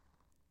that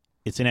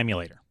it's an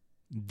emulator.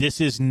 This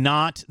is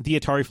not the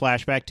Atari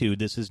Flashback 2.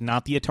 This is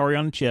not the Atari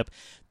on a chip.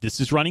 This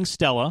is running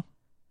Stella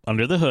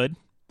under the hood.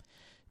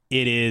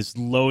 It is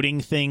loading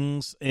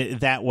things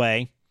that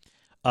way.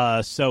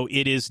 So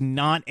it is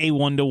not a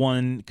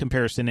one-to-one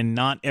comparison, and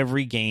not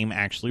every game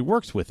actually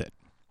works with it.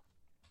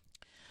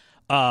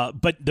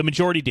 But the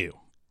majority do.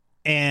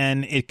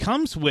 And it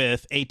comes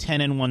with a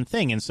 10-in-1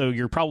 thing. And so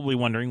you're probably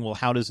wondering, well,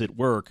 how does it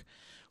work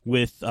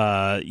with,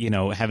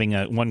 having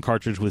one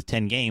cartridge with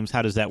 10 games?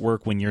 How does that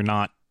work when you're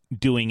not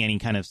doing any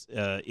kind of,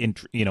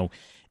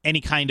 any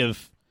kind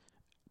of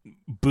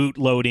boot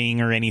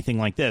loading or anything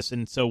like this?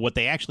 And so what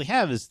they actually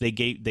have is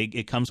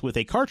it comes with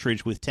a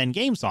cartridge with 10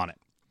 games on it.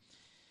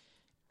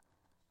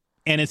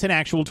 And it's an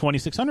actual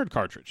 2600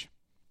 cartridge.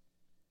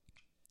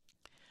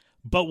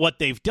 But what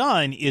they've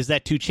done is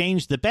that to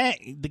change the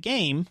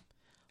game,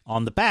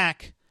 on the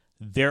back,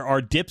 there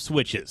are dip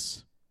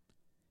switches.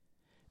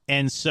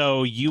 And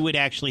so you would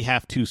actually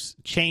have to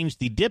change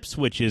the dip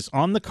switches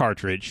on the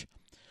cartridge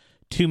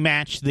to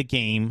match the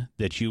game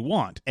that you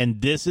want.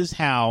 And this is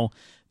how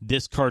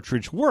this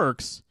cartridge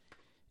works,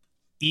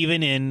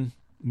 even in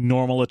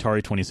normal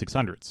Atari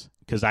 2600s.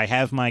 Because I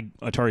have my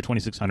Atari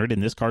 2600,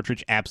 and this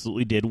cartridge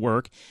absolutely did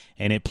work,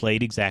 and it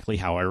played exactly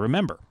how I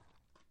remember.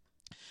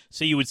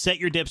 So you would set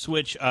your dip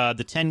switch.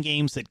 The 10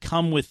 games that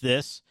come with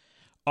this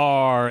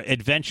are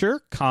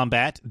Adventure,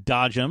 Combat,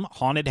 Dodge 'em,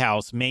 Haunted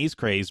House, Maze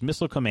Craze,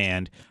 Missile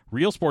Command,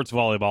 Real Sports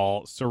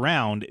Volleyball,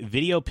 Surround,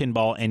 Video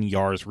Pinball, and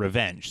Yar's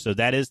Revenge. So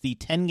that is the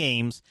 10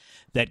 games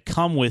that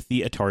come with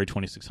the Atari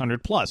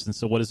 2600 Plus. And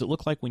so what does it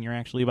look like when you're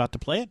actually about to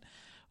play it?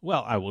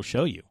 Well, I will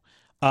show you.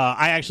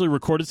 I actually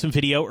recorded some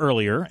video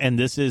earlier, and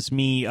this is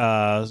me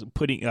I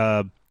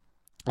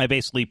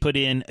basically put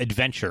in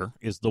Adventure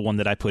is the one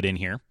that I put in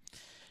here.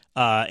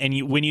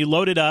 And when you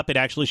load it up, it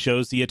actually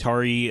shows the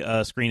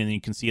Atari screen, and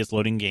you can see it's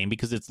loading game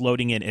because it's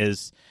loading it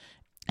as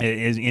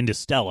into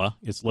Stella.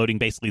 It's loading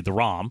basically the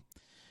ROM.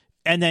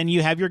 And then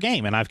you have your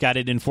game, and I've got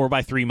it in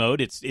 4x3 mode.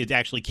 It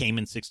actually came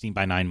in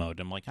 16:9 mode.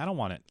 I'm like, I don't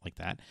want it like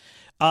that.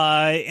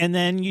 And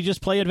then you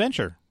just play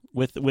adventure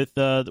with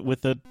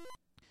the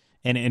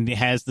and it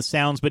has the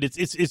sounds, but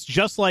it's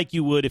just like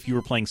you would if you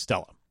were playing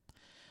Stella.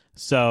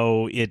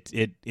 So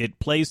it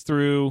plays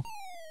through,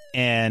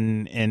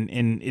 and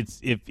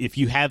it's if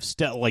you have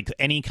like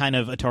any kind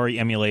of Atari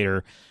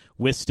emulator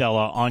with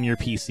Stella on your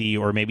PC,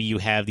 or maybe you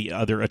have the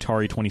other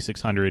Atari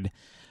 2600.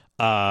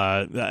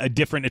 A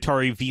different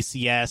Atari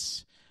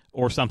VCS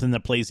or something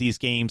that plays these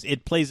games,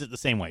 it plays it the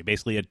same way.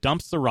 Basically, it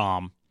dumps the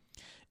ROM,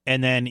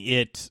 and then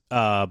it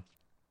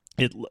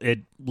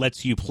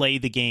lets you play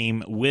the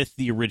game with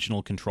the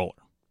original controller.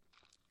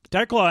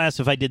 Darklaw asks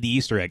if I did the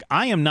Easter egg.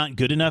 I am not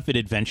good enough at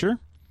adventure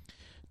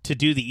to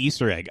do the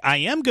Easter egg. I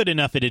am good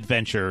enough at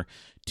adventure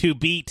to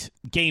beat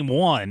game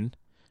 1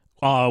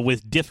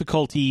 with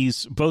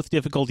both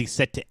difficulties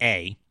set to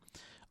A.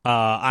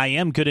 I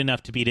am good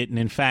enough to beat it, and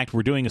in fact,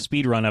 we're doing a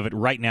speed run of it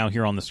right now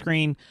here on the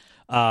screen.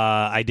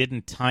 I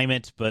didn't time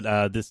it,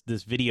 but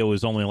this video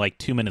is only like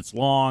 2 minutes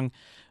long.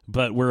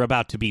 But we're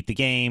about to beat the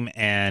game,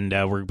 and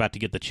we're about to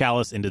get the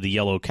chalice into the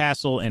yellow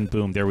castle, and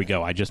boom, there we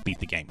go. I just beat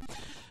the game.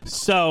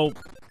 So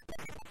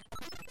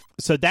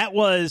that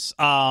was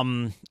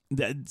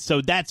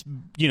so that's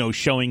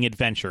showing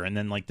adventure, and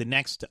then like the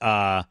next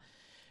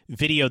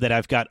video that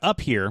I've got up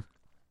here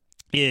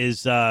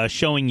is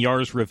showing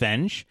Yar's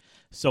Revenge.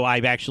 So I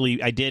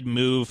did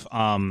move,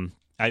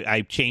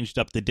 I changed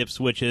up the dip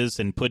switches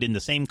and put in the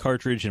same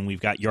cartridge, and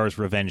we've got Yar's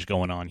Revenge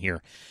going on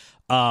here.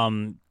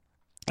 And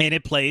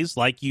it plays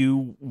like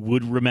you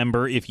would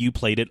remember if you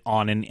played it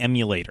on an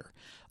emulator.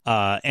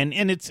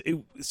 And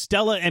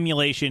Stella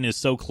emulation is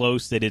so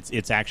close that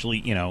it's actually,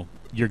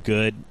 you're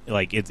good.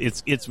 Like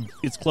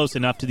it's close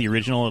enough to the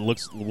original. It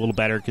looks a little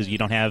better because you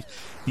don't have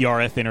the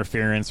RF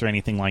interference or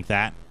anything like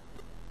that.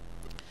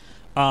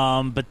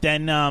 But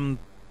then,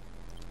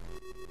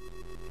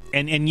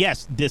 And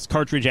yes, this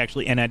cartridge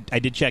actually, and I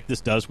did check,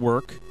 this does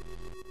work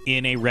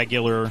in a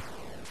regular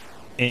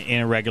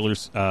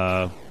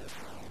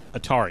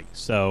Atari.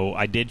 So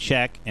I did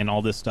check, and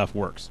all this stuff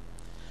works.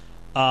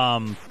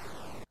 So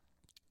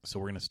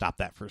we're going to stop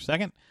that for a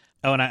second.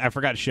 Oh, and I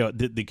forgot to show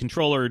the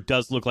controller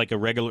does look like a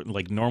regular,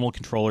 like normal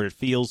controller. It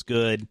feels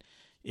good.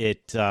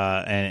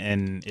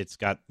 And it's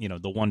got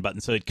the one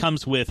button. So it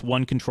comes with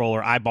one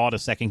controller. I bought a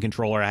second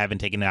controller. I haven't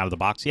taken it out of the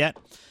box yet,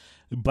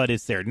 but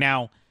it's there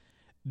now.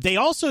 They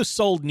also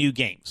sold new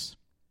games.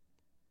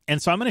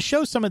 And so I'm going to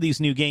show some of these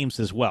new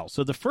games as well.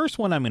 So the first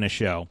one I'm going to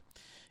show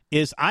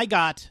is I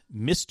got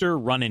Mr.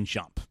 Run and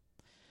Jump.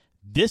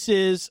 I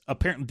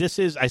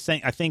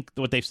think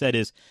what they've said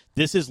is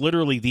this is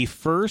literally the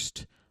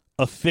first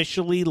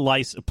officially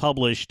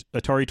published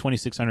Atari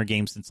 2600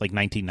 game since like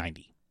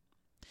 1990.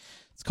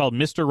 It's called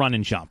Mr. Run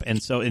and Jump. And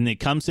it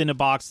comes in a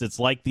box that's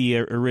like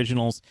the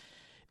originals,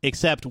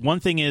 except one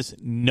thing is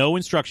no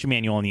instruction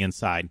manual on the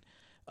inside.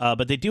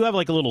 But they do have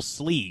like a little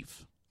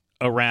sleeve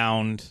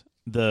around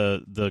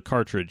the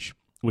cartridge,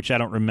 which I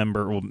don't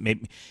remember. Well,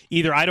 maybe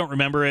either I don't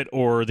remember it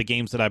or the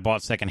games that I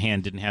bought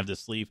secondhand didn't have this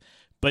sleeve.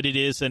 But it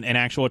is an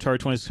actual Atari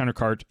 2600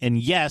 card. And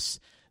yes,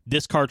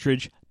 this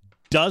cartridge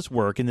does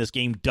work, and this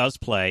game does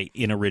play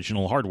in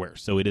original hardware.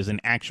 So it is an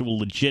actual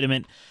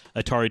legitimate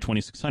Atari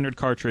 2600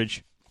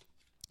 cartridge.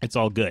 It's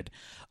all good.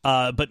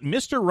 But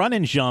Mr. Run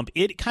and Jump,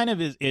 it kind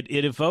of is.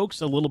 It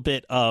evokes a little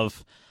bit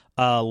of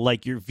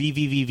like your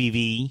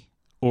VVVVV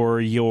or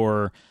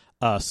your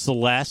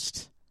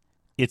Celeste.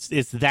 It's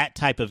that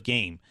type of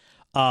game.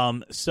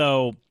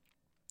 So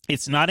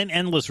it's not an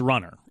endless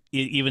runner,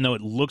 even though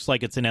it looks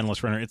like it's an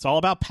endless runner. It's all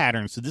about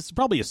patterns. So this is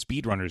probably a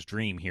speedrunner's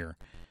dream here.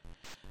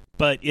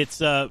 But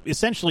it's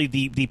essentially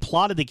the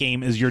plot of the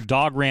game is your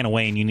dog ran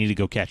away and you need to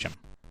go catch him.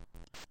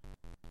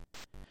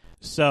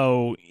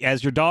 So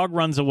as your dog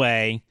runs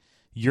away,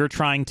 you're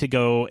trying to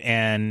go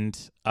and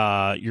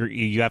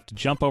you have to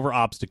jump over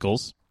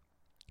obstacles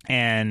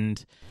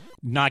and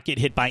not get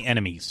hit by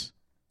enemies.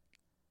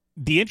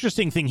 The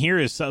interesting thing here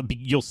is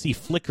you'll see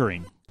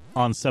flickering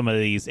on some of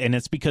these, and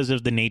it's because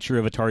of the nature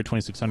of Atari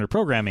 2600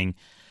 programming.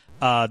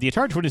 The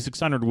Atari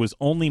 2600 was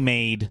only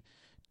made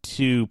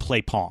to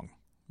play Pong,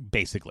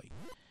 basically.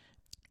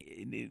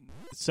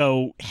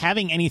 So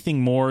having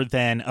anything more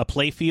than a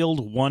play field,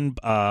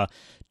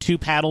 two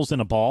paddles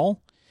and a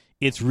ball,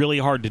 it's really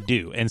hard to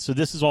do. And so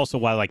this is also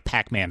why like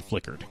Pac-Man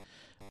flickered.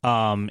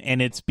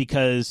 And it's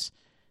because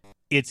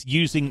it's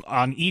using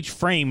on each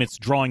frame, it's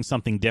drawing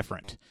something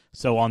different.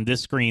 So on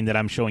this screen that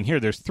I'm showing here,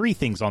 there's 3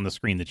 things on the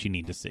screen that you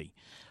need to see.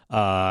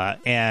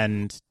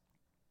 And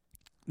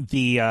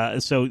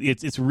so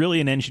it's really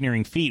an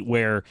engineering feat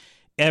where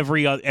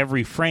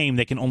every frame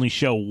they can only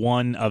show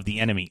one of the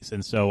enemies.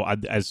 And so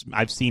as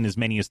I've seen as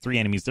many as 3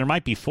 enemies. There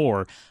might be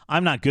 4.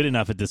 I'm not good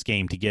enough at this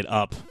game to get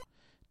up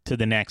to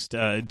the next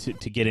to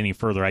get any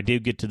further. I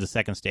did get to the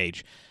second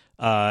stage.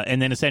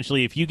 And then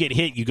essentially, if you get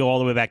hit, you go all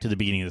the way back to the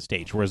beginning of the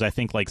stage. Whereas I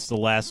think like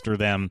Celeste or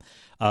them,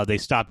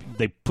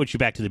 they put you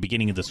back to the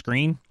beginning of the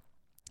screen.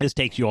 This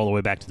takes you all the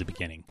way back to the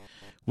beginning,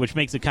 which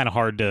makes it kind of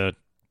hard to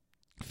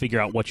figure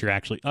out what you're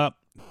actually up.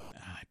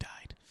 I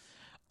died.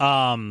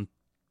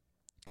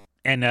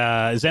 And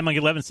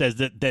Zenmonk11 says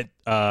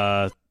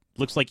that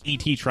looks like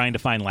E.T. trying to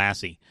find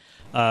Lassie.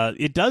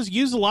 It does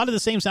use a lot of the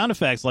same sound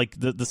effects. Like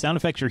the sound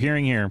effects you're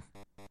hearing here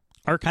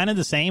are kind of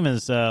the same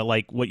as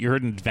like what you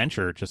heard in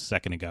Adventure just a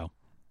second ago.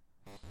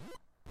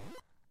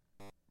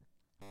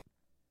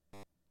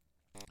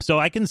 So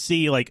I can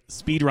see like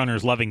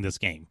speedrunners loving this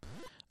game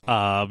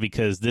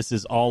because this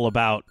is all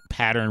about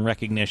pattern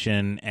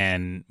recognition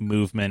and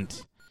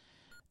movement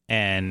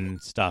and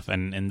stuff.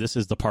 And this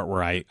is the part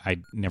where I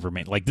never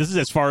made. Like, this is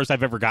as far as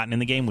I've ever gotten in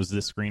the game was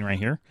this screen right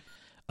here.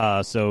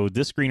 So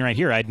this screen right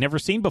here I'd never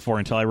seen before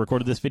until I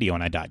recorded this video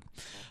and I died.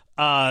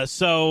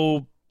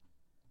 So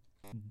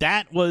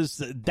that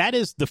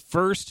is the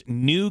first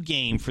new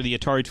game for the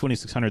Atari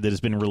 2600 that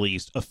has been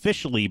released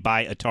officially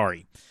by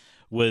Atari,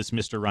 was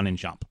Mr. Run and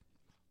Jump.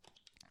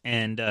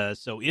 And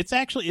so it's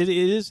actually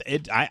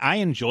I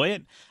enjoy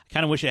it. I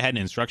kind of wish it had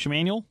an instruction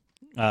manual.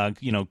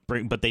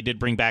 But they did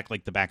bring back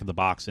like the back of the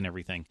box and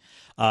everything.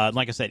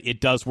 Like I said, it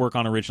does work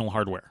on original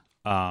hardware.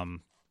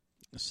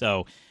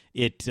 So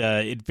it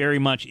very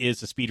much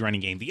is a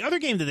speedrunning game. The other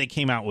game that they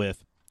came out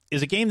with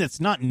is a game that's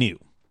not new.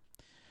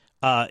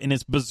 And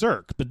it's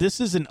Berserk, but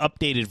this is an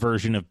updated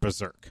version of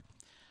Berserk.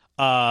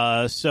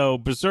 So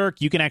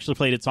Berserk, you can actually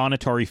play it. It's on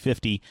Atari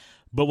 50.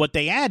 But what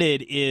they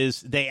added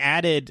is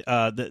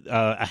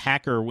a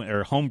hacker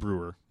or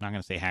homebrewer. I'm not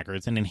going to say hacker.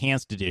 It's an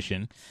enhanced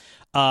edition.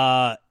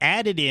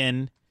 Added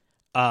in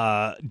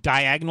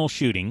diagonal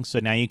shooting. So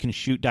now you can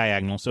shoot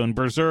diagonal. So in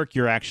Berserk,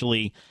 you're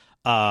actually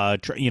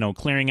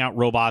clearing out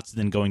robots and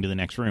then going to the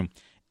next room.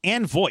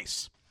 And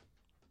voice.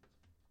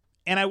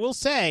 And I will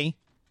say,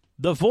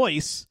 the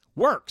voice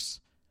works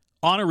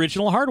on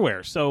original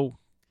hardware. So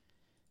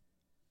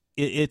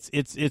it's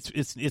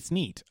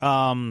neat.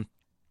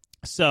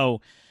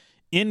 So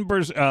in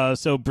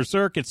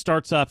Berserk, it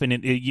starts up and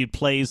it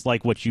plays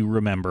like what you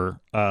remember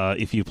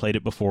if you played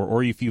it before,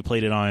 or if you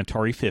played it on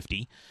Atari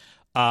 50.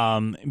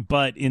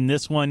 But in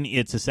this one,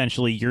 it's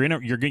essentially you're in a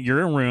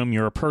room,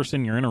 you're a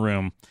person, you're in a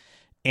room,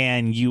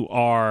 and you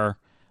are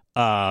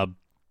you're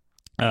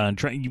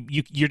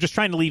just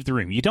trying to leave the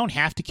room. You don't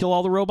have to kill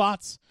all the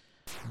robots,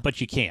 but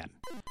you can.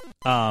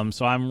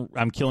 So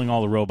I'm killing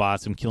all the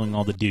robots. I'm killing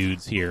all the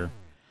dudes here.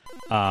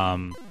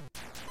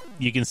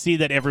 You can see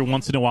that every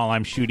once in a while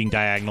I'm shooting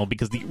diagonal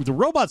because the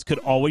robots could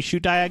always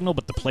shoot diagonal,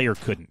 but the player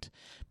couldn't.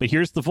 But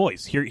here's the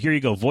voice. Here you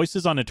go.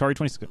 Voices on Atari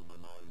 26.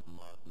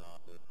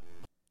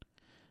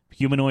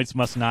 Humanoids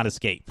must not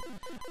escape.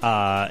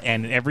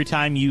 And every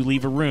time you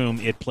leave a room,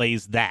 it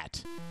plays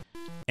that.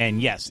 And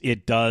yes,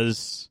 it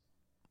does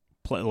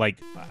play.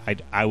 Like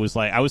I was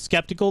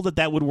skeptical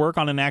that would work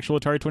on an actual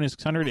Atari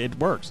 2600. It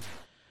works.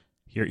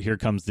 Here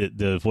comes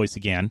the voice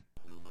again.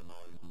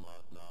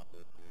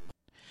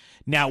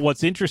 Now,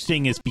 what's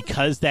interesting is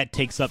because that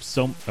takes up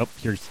so... Oh,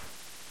 here's...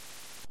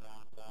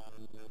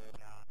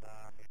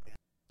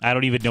 I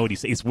don't even know what he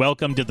says. It's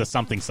welcome to the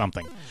something.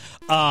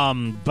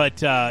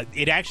 But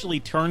it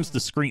actually turns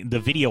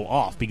the video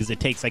off because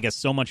it takes, I guess,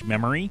 so much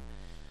memory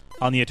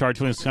on the Atari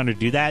 2600 to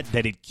do that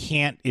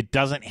it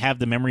doesn't have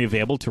the memory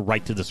available to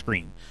write to the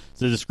screen.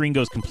 So the screen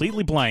goes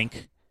completely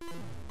blank,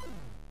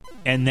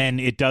 and then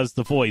it does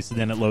the voice, and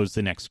then it loads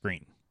the next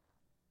screen.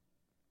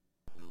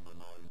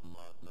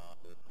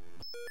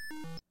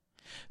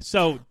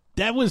 So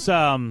that was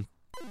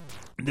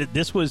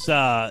this was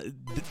I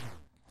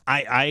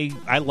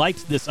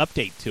liked this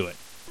update to it.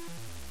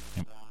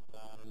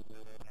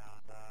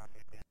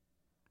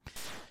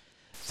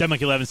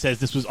 Zenmonk11 says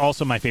this was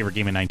also my favorite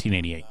game in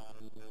 1988.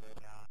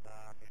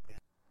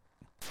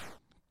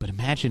 But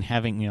imagine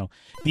having,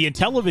 the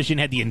Intellivision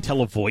had the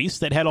IntelliVoice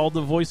that had all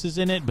the voices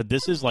in it, but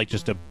this is like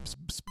just a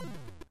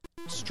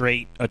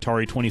straight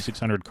Atari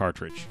 2600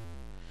 cartridge.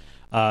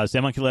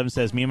 Zenmonk11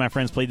 says, me and my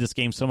friends played this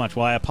game so much.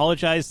 Well, I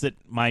apologize that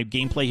my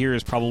gameplay here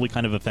is probably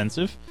kind of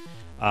offensive.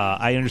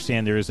 I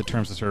understand there is a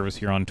terms of service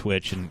here on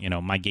Twitch, and,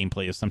 my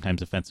gameplay is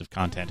sometimes offensive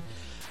content.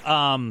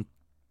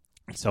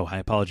 So I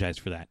apologize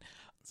for that.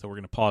 So we're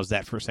going to pause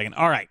that for a second.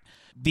 All right.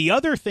 The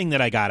other thing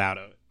that I got out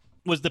of it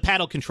was the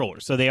paddle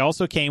controllers. So they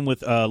also came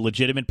with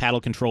legitimate paddle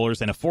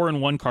controllers and a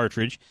 4-in-1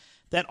 cartridge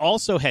that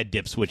also had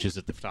dip switches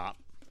at the top.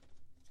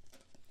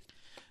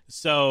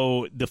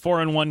 So the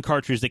 4-in-1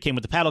 cartridge that came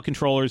with the paddle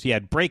controllers, you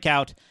had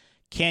Breakout,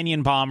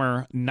 Canyon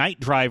Bomber, Night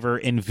Driver,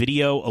 and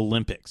Video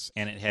Olympics.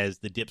 And it has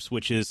the dip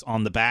switches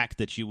on the back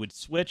that you would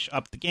switch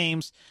up the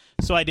games.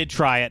 So I did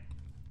try it.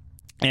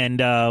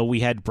 And we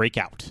had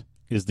Breakout,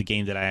 is the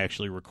game that I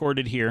actually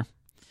recorded here.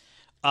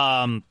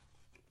 And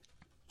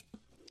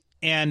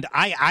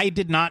I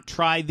did not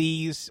try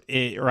these,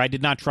 or I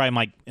did not try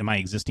my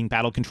existing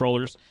paddle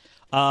controllers.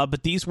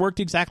 But these worked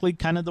exactly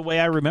kind of the way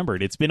I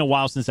remembered. It's been a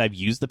while since I've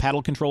used the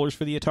paddle controllers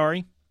for the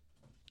Atari,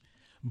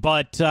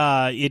 but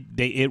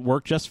it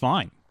worked just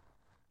fine.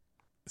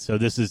 So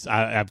this is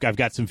I've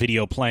got some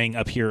video playing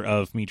up here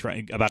of me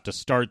about to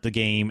start the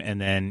game,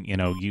 and then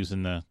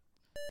using the.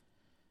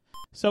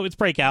 So it's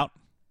Breakout,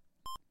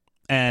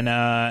 and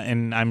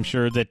I'm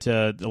sure that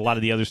a lot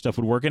of the other stuff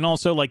would work, and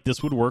also like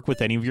this would work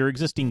with any of your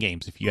existing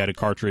games if you had a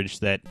cartridge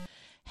that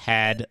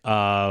had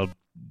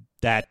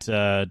that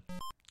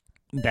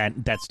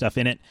stuff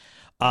in it.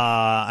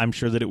 I'm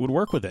sure that it would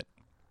work with it.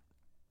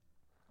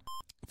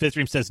 Fifth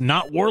Dream says,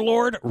 not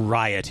Warlord,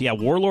 Riot. Yeah,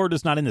 Warlord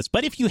is not in this.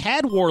 But if you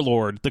had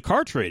Warlord, the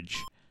cartridge,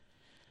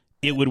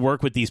 it would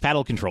work with these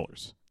paddle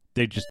controllers.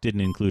 They just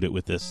didn't include it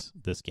with this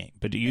game.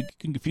 But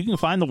if you can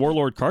find the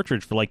Warlord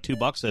cartridge for like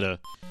 $2 at a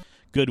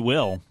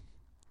Goodwill,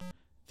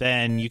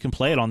 then you can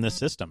play it on this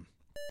system.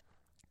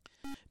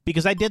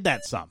 Because I did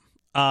that some.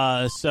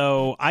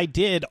 So I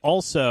did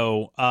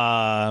also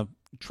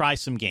try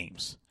some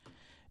games.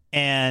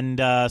 And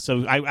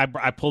so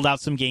I pulled out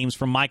some games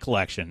from my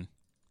collection.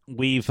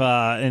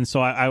 And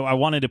so I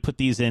wanted to put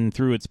these in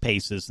through its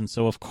paces, and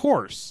so of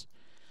course,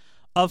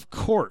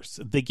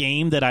 the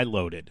game that I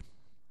loaded,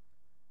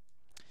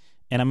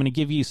 and I'm going to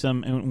give you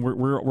some. And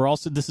we're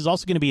also this is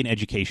also going to be an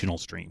educational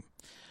stream,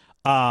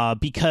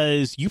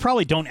 because you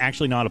probably don't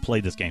actually know how to play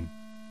this game.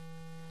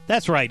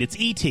 That's right, it's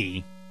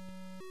E.T.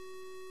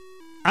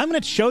 I'm going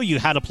to show you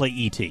how to play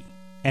E.T.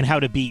 and how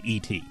to beat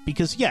E.T.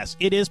 because yes,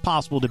 it is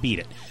possible to beat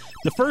it.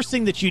 The first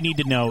thing that you need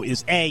to know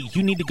is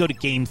you need to go to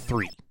Game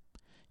 3.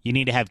 You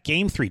need to have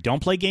Game 3.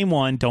 Don't play Game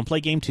 1. Don't play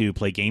Game 2.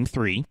 Play Game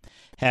 3.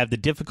 Have the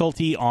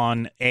difficulty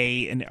on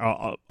A and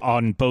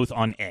on both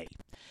on A.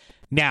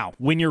 Now,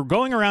 when you're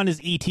going around as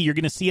ET, you're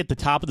going to see at the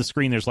top of the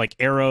screen there's like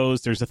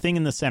arrows. There's a thing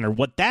in the center.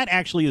 What that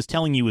actually is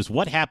telling you is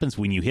what happens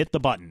when you hit the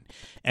button.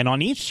 And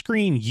on each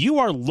screen, you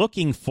are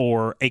looking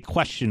for a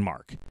question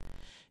mark.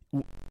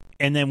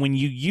 And then when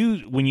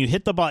you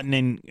hit the button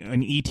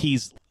and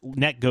ET's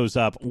neck goes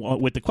up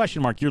with the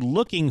question mark, you're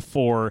looking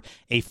for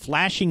a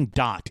flashing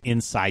dot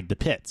inside the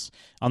pits.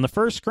 On the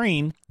first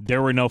screen,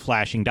 there were no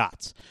flashing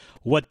dots.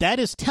 What that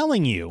is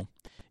telling you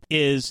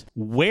is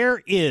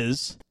where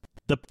is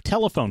the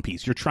telephone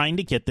piece. You're trying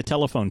to get the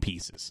telephone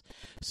pieces.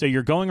 So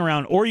you're going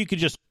around, or you could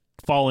just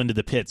fall into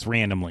the pits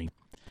randomly.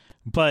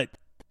 But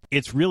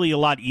it's really a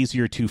lot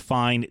easier to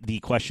find the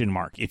question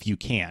mark if you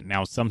can.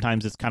 Now,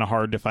 sometimes it's kind of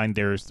hard to find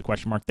there's the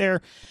question mark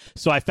there.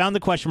 So I found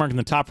the question mark in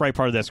the top right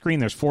part of that screen.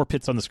 There's 4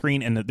 pits on the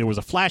screen, and there was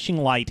a flashing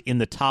light in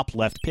the top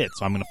left pit.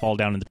 So I'm going to fall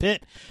down in the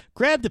pit,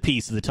 grab the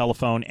piece of the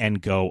telephone,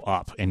 and go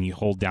up. And you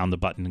hold down the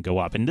button and go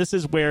up. And this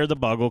is where the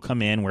bug will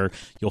come in, where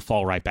you'll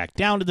fall right back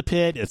down to the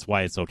pit. That's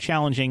why it's so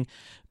challenging.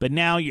 But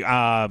now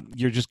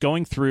you're just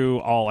going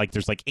through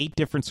there's 8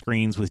 different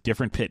screens with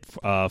different pit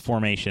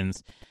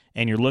formations.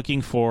 And you're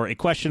looking for a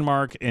question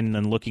mark and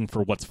then looking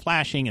for what's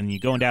flashing, and you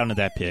go down to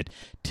that pit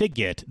to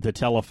get the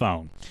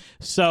telephone.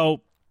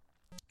 So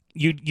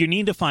you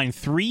need to find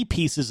 3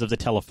 pieces of the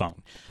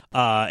telephone.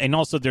 And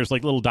also there's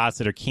like little dots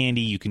that are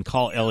candy. You can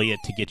call Elliot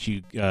to get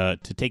you to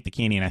take the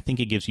candy, and I think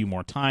it gives you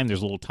more time.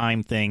 There's a little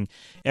time thing.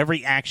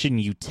 Every action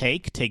you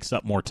take takes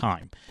up more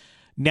time.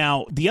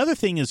 Now, the other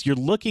thing is you're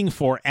looking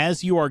for,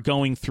 as you are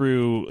going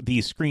through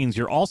these screens,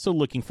 you're also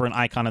looking for an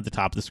icon at the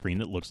top of the screen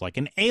that looks like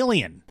an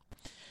alien.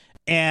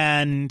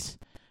 And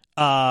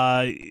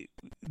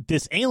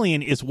this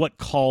alien is what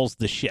calls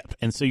the ship.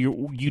 And so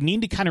you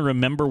need to kind of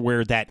remember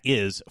where that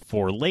is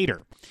for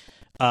later.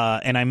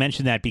 And I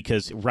mention that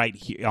because right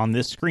here on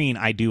this screen,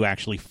 I do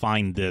actually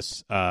find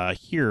this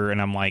here.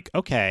 And I'm like,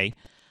 okay,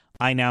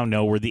 I now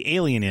know where the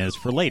alien is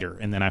for later.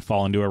 And then I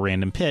fall into a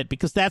random pit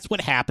because that's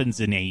what happens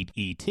in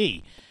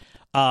E.T.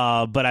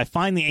 But I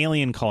find the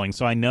alien calling,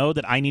 so I know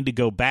that I need to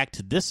go back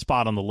to this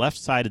spot on the left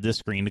side of this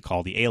screen to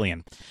call the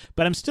alien.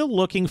 But I'm still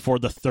looking for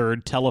the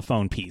 3rd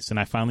telephone piece, and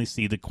I finally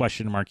see the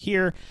question mark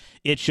here.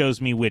 It shows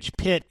me which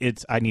pit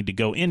I need to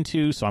go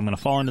into, so I'm going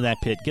to fall into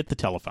that pit, get the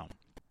telephone.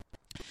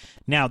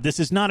 Now, this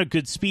is not a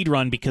good speed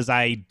run because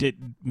I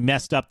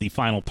messed up the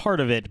final part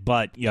of it,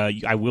 but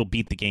I will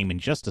beat the game in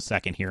just a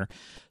second here.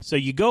 So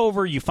you go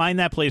over, you find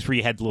that place where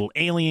you had the little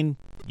alien,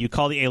 you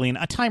call the alien,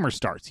 a timer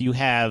starts. You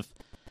have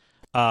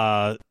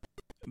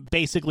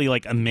basically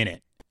like a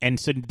minute. And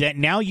so that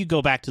now you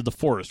go back to the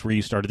forest where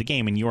you started the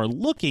game, and you are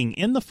looking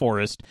in the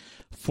forest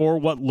for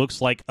what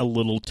looks like a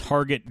little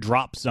target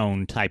drop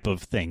zone type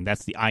of thing.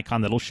 That's the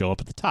icon that'll show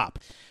up at the top.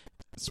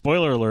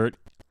 Spoiler alert,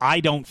 I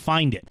don't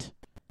find it.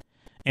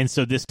 And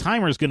so this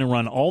timer is going to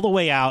run all the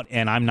way out,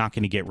 and I'm not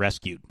going to get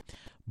rescued.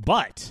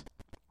 But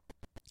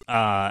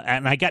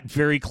and I got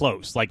very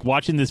close. Like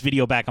watching this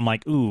video back, I'm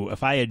like, ooh,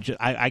 if I had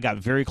I got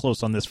very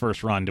close on this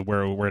first run to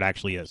where it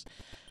actually is.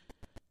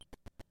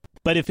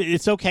 But if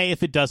it's okay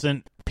if it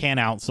doesn't pan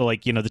out. So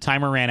like, the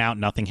timer ran out,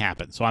 nothing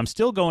happened. So I'm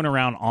still going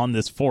around on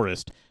this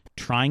forest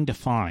trying to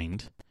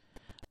find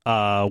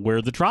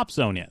where the drop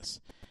zone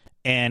is.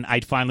 And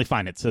I'd finally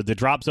find it. So the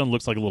drop zone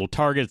looks like a little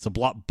target. It's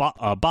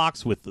a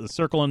box with a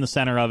circle in the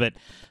center of it.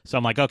 So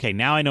I'm like, okay,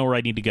 now I know where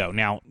I need to go.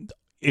 Now,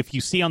 if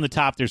you see on the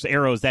top, there's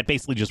arrows. That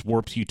basically just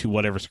warps you to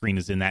whatever screen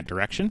is in that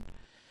direction.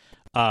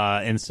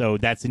 And so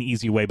that's an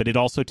easy way, but it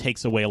also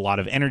takes away a lot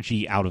of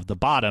energy out of the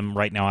bottom.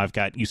 Right now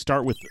you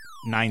start with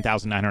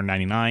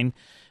 9,999,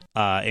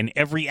 and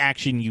every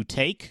action you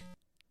take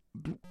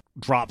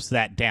drops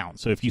that down.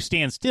 So if you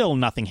stand still,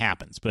 nothing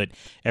happens, but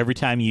every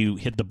time you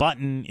hit the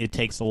button, it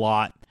takes a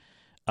lot,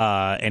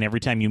 and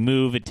every time you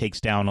move, it takes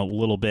down a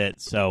little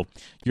bit. So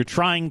you're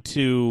trying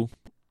to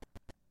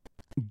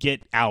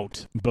get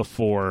out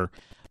before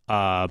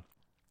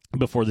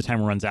the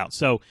timer runs out.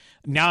 So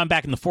now I'm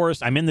back in the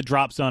forest. I'm in the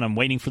drop zone. I'm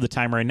waiting for the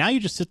timer. And now you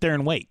just sit there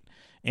and wait.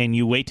 And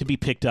you wait to be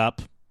picked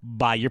up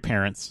by your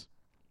parents.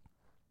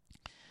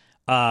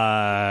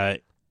 So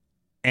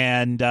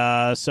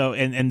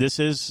this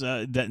is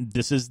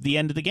the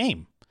end of the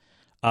game.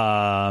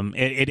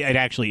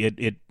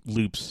 It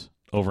loops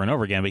over and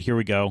over again. But here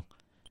we go.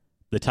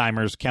 The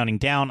timer's counting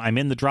down. I'm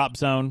in the drop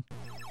zone.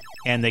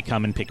 And they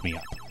come and pick me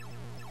up.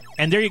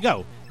 And there you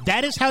go.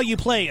 That is how you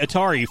play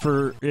Atari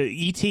for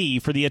E.T.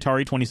 for the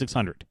Atari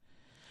 2600.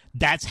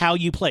 That's how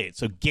you play it.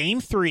 So Game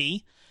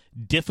 3,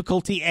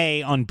 difficulty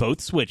A on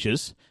both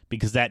switches,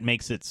 because that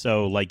makes it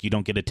so like you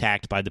don't get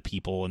attacked by the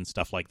people and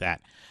stuff like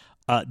that.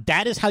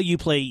 That is how you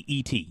play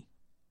E.T.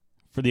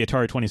 for the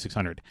Atari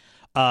 2600.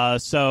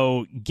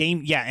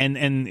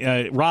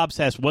 Rob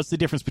says, what's the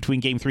difference between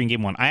Game 3 and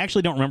Game 1? I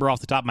actually don't remember off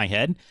the top of my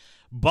head.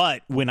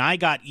 But when I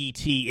got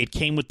E.T., it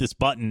came with this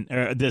button,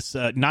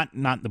 not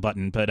the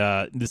button,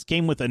 but this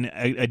came with an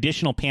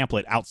additional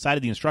pamphlet outside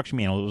of the instruction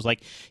manual. It was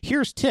like,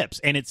 here's tips,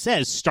 and it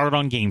says start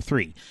on Game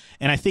 3.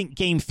 And I think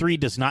Game 3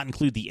 does not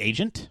include the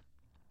agent,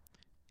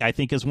 I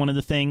think is one of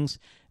the things.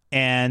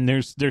 And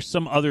there's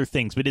some other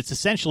things, but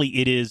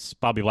it is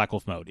Bobby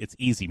Blackwolf mode. It's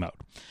easy mode.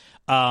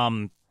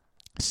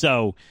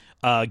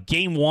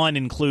 Game 1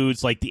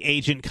 includes like the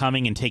agent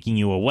coming and taking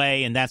you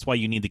away, and that's why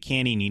you need the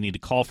candy and you need to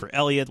call for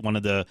Elliot. One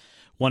of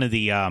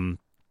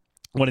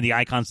the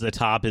icons at the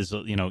top is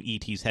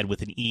E.T.'s head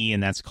with an E,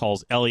 and that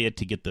calls Elliot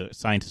to get the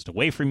scientist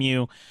away from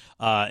you,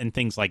 and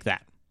things like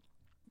that.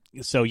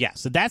 So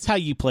that's how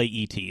you play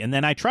E.T. And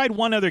then I tried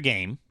one other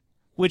game,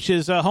 which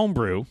is a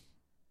homebrew,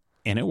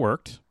 and it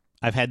worked.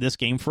 I've had this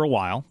game for a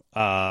while.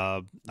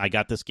 I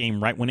got this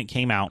game right when it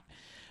came out,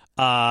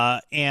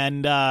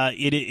 and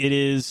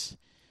it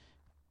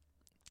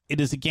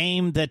is a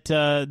game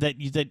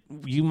that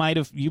you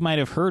might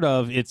have heard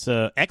of. It's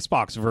a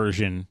Xbox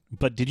version,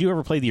 but did you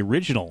ever play the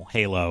original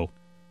Halo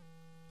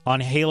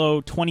on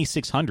Halo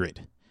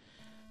 2600?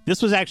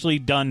 This was actually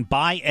done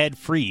by Ed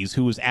Fries,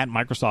 who was at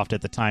Microsoft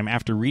at the time,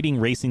 after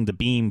reading Racing the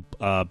Beam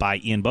by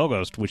Ian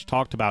Bogost, which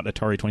talked about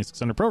Atari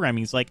 2600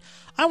 programming. He's like,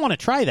 I want to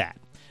try that.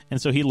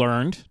 And so he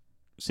learned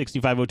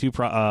 6502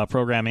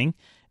 programming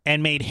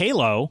and made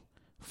Halo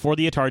for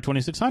the Atari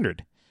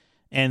 2600.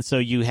 And so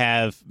you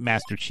have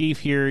Master Chief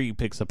here. He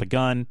picks up a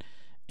gun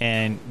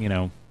and,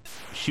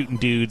 shooting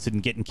dudes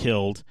and getting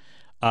killed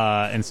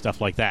and stuff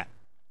like that.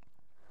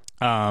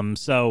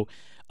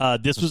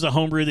 This was a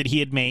homebrew that he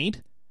had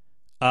made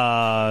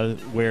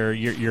where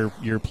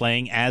you're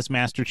playing as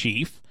Master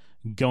Chief,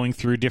 going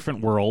through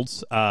different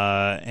worlds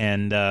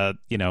and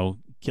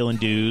killing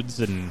dudes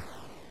and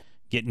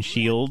getting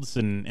shields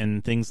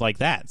and things like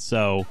that.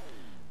 So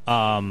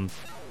I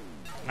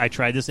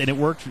tried this and it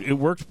worked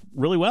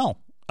really well.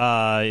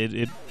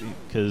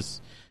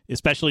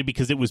 Especially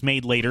because it was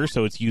made later,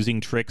 so it's using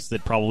tricks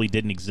that probably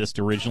didn't exist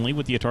originally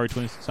with the Atari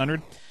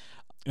 2600.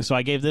 So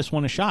I gave this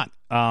one a shot.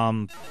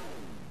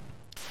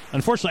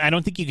 Unfortunately, I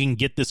don't think you can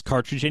get this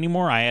cartridge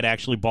anymore. I had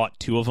actually bought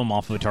 2 of them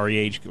off of Atari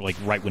Age, like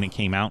right when it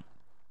came out.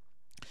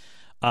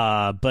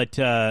 But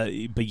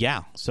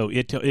yeah, so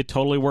it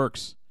totally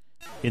works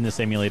in this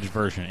emulated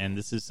version, and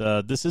this is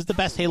the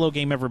best Halo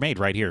game ever made.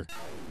 Right here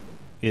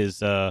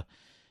is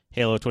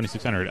Halo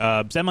 2600.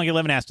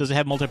 Zenmonk11 asks, does it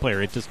have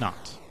multiplayer? It does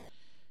not.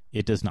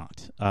 It does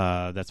not.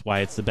 That's why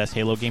it's the best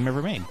Halo game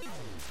ever made.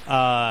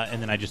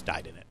 And then I just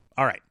died in it.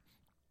 All right.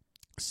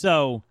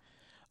 So,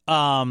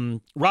 Rob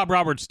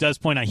Roberts does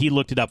point out, he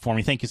looked it up for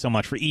me. Thank you so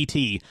much. For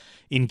E.T.,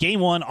 in Game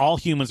 1, all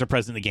humans are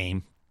present in the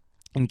game.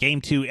 In Game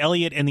 2,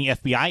 Elliot and the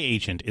FBI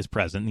agent is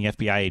present. The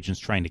FBI agent's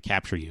trying to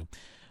capture you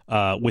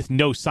with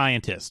no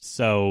scientists.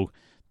 So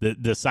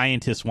the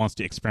scientist wants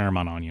to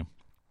experiment on you.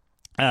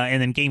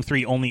 And then Game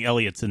 3, only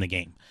Elliot's in the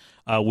game,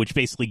 which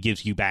basically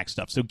gives you back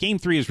stuff. So Game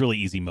 3 is really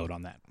easy mode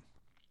on that.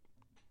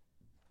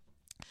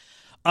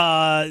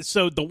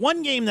 So the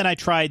one game that I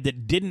tried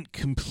that didn't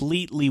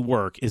completely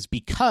work is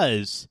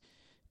because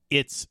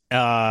this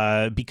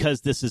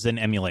is an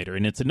emulator,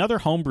 and it's another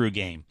homebrew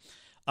game.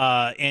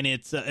 And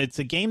it's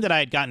a game that I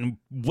had gotten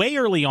way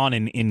early on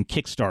in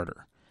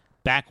Kickstarter,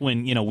 back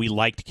when we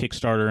liked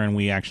Kickstarter and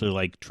we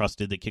actually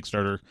trusted that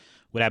Kickstarter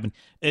would happen.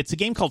 It's a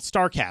game called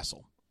Star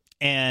Castle.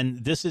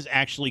 And this is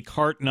actually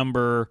cart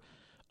number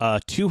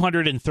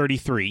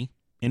 233,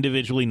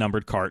 individually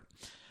numbered cart.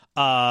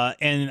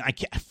 And I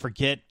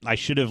forget, I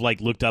should have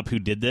looked up who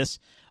did this.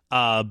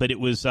 But it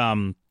was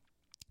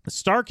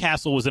Star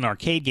Castle was an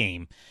arcade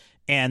game.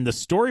 And the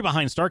story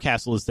behind Star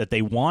Castle is that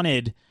they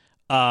wanted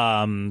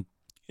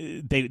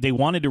they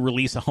wanted to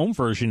release a home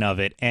version of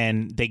it,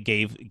 and they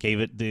gave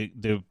it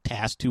the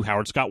task to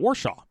Howard Scott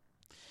Warshaw.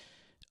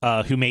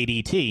 who made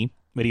E.T.,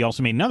 but he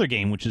also made another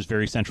game which is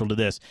very central to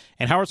this.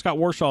 And Howard Scott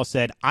Warshaw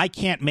said, I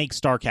can't make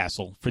Star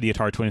Castle for the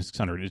Atari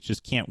 2600. It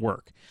just can't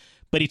work.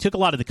 But he took a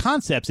lot of the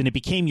concepts, and it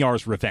became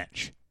Yar's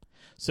Revenge.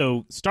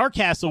 So Star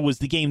Castle was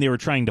the game they were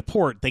trying to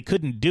port. They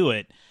couldn't do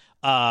it,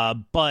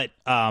 but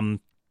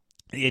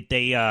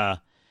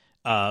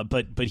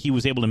he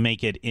was able to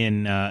make it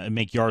in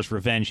make Yar's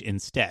Revenge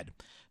instead.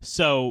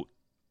 So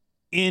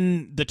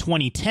in the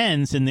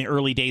 2010s, in the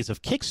early days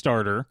of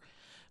Kickstarter,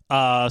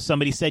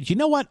 somebody said, you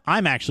know what?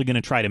 I'm actually going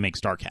to try to make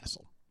Star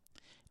Castle.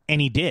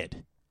 And he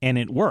did. And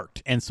it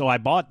worked. And so I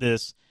bought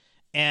this.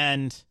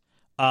 And,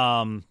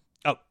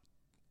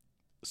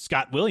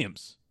 Scott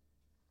Williams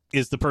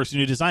is the person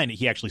who designed it.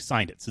 He actually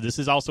signed it. So this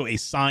is also a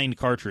signed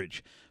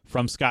cartridge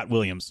from Scott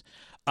Williams.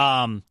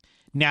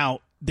 Now,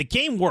 the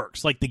game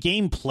works. Like, the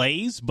game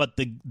plays, but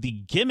the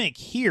gimmick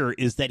here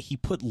is that he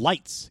put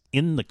lights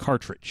in the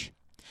cartridge.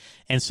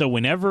 And so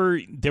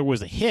whenever there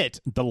was a hit,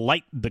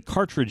 the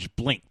cartridge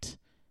blinked.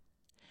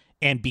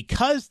 And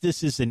because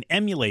this is an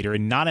emulator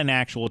and not an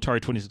actual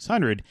Atari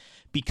 2600,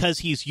 because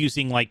he's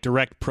using like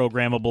direct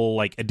programmable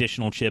like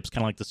additional chips,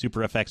 kind of like the Super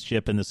FX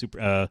chip and the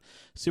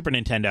Super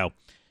Nintendo,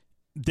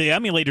 the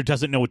emulator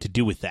doesn't know what to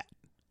do with that.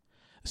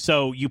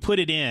 So you put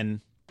it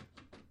in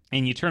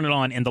and you turn it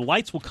on, and the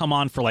lights will come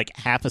on for like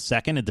half a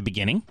second at the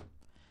beginning,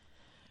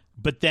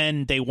 but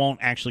then they won't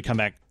actually come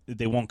back.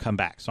 They won't come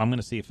back. So I'm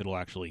going to see if it'll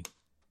actually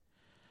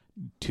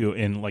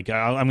I'm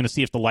going to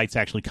see if the lights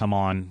actually come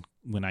on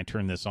when I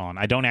turn this on.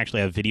 I don't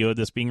actually have video of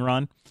this being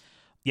run.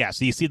 Yeah,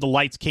 so you see the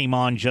lights came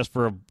on just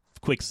for a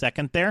quick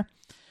second there,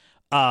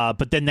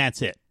 but then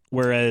that's it.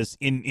 Whereas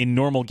in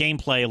normal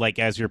gameplay, like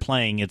as you're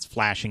playing, it's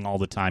flashing all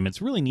the time.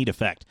 It's a really neat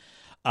effect.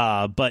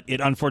 But it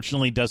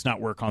unfortunately does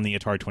not work on the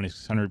Atari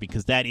 2600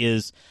 because that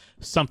is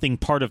something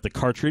part of the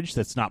cartridge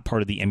that's not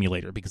part of the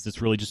emulator, because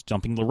it's really just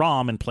dumping the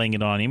ROM and playing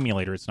it on an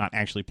emulator. It's not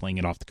actually playing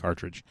it off the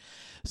cartridge.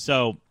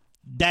 So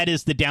that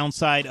is the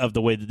downside of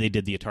the way that they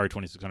did the Atari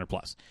 2600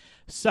 Plus.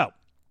 So,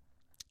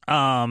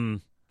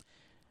 I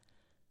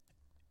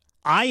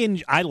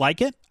like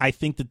it. I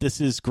think that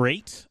this is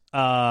great. It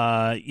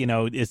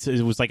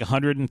was like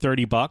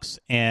 $130,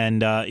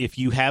 and if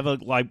you have a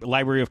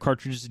library of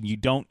cartridges and you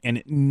don't,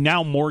 and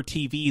now more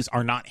TVs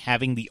are not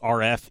having the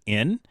RF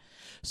in,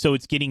 so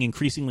it's getting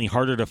increasingly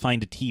harder to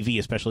find a TV,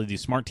 especially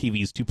these smart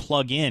TVs, to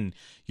plug in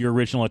your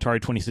original Atari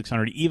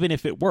 2600. Even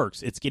if it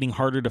works, it's getting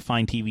harder to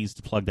find TVs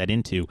to plug that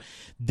into.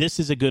 This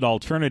is a good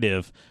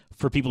alternative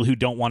for people who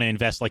don't want to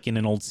invest like in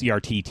an old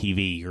CRT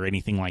TV or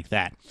anything like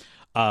that.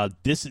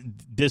 This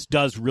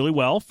does really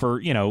well for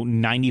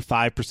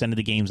 95% of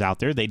the games out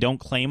there. They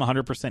don't claim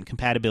 100%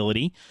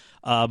 compatibility,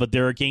 but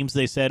there are games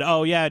they said,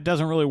 oh yeah, it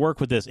doesn't really work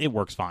with this. It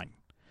works fine.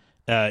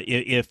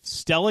 If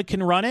Stella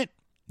can run it,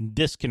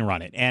 this can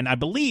run it. And I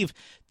believe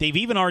they've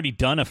even already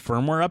done a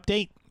firmware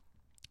update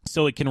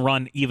so it can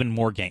run even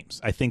more games.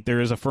 I think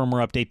there is a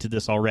firmware update to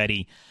this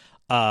already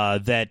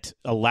that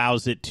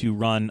allows it to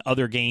run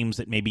other games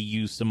that maybe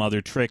use some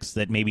other tricks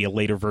that maybe a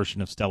later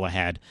version of Stella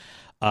had.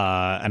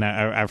 And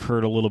I've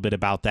heard a little bit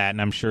about that,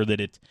 and I'm sure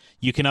that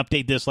you can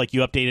update this like you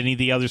update any of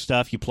the other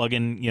stuff. You plug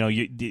in,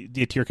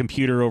 to your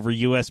computer over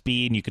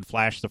USB, and you can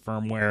flash the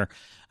firmware.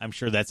 I'm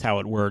sure that's how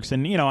it works.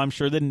 And, I'm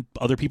sure that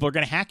other people are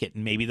going to hack it,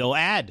 and maybe they'll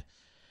add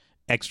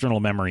external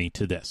memory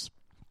to this.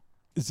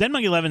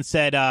 ZenMonkey11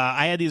 said,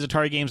 I had these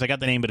Atari games. I got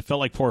the name, but it felt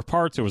like 4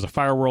 parts. There was a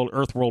Fire World,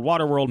 Earth World,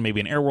 Water World, maybe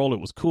an Air World.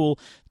 It was cool.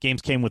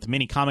 Games came with a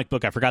mini comic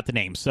book. I forgot the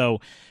name. So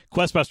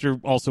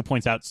Questbuster also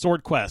points out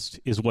Sword Quest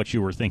is what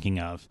you were thinking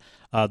of.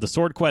 The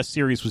Sword Quest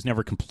series was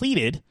never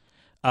completed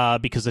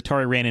because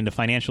Atari ran into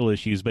financial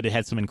issues, but it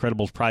had some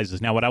incredible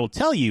prizes. Now, what I will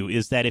tell you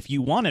is that if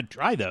you want to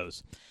try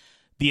those,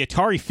 the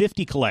Atari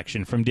 50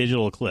 collection from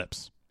Digital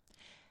Eclipse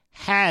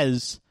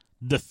has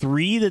the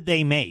 3 that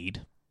they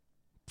made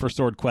for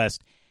Sword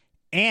Quest,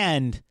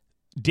 and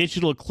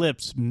Digital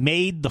Eclipse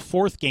made the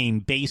 4th game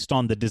based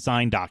on the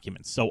design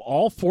documents. So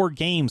all 4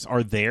 games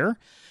are there.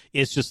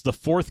 It's just the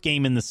 4th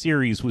game in the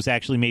series was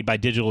actually made by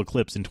Digital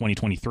Eclipse in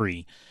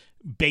 2023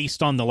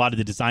 based on a lot of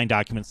the design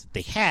documents that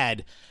they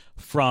had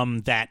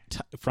from that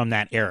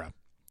era.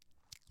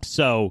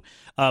 So,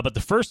 but the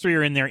first 3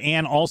 are in there,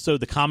 and also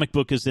the comic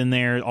book is in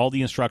there, all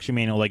the instruction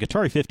manual. Like,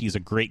 Atari 50 is a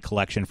great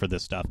collection for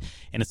this stuff,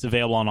 and it's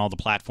available on all the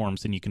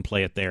platforms, and you can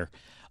play it there.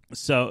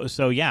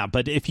 So yeah,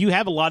 but if you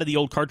have a lot of the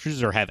old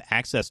cartridges or have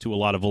access to a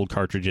lot of old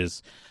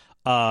cartridges,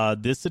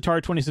 this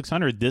Atari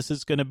 2600, this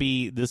is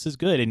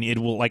good, and it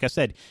will, like I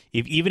said,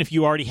 even if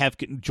you already have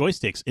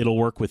joysticks, it'll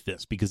work with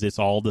this because it's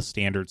all the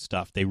standard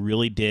stuff. They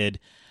really did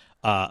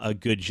a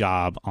good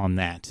job on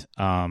that,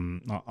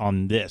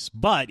 on this.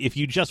 But if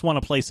you just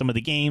want to play some of the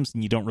games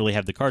and you don't really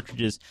have the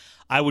cartridges,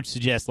 I would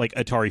suggest like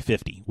Atari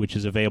 50, which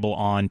is available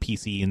on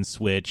PC and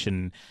Switch,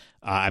 and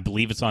I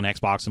believe it's on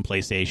Xbox and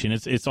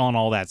PlayStation. It's on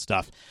all that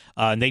stuff.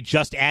 And they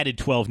just added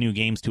 12 new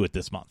games to it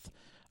this month.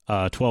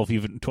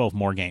 12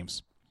 more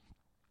games.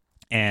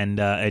 And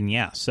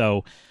yeah,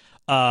 so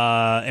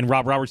and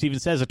Rob Roberts even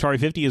says Atari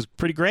 50 is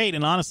pretty great,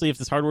 and honestly, if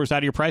this hardware is out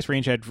of your price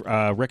range, I'd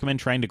recommend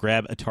trying to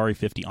grab Atari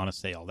 50 on a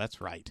sale. That's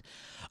right.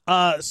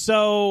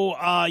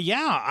 I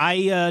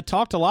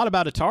talked a lot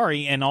about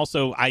Atari, and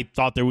also I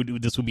thought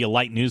this would be a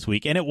light news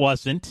week, and it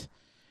wasn't.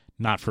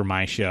 Not for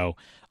my show.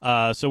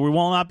 So we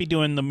will not be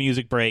doing the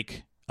music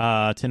break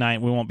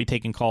tonight. We won't be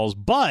taking calls,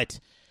 but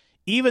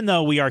even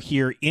though we are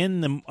here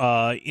in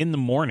the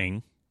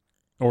morning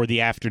or the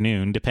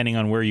afternoon, depending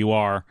on where you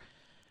are,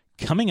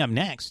 coming up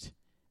next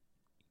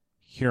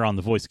here on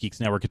the Voice Geeks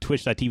Network at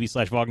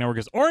twitch.tv/VOG Network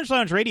is Orange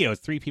Lounge Radio. It's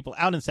three people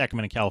out in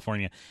Sacramento,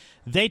 California.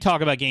 They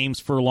talk about games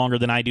for longer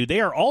than I do. They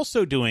are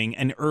also doing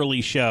an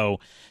early show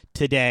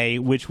today,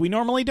 which we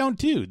normally don't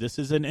do. This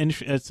is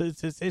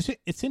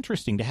it's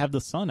interesting to have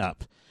the sun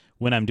up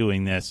when I'm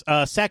doing this.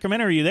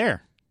 Sacramento, are you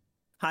there?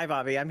 Hi,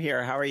 Bobby. I'm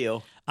here. How are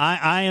you?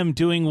 I am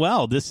doing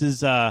well. This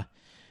is my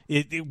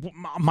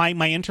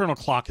internal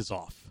clock is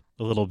off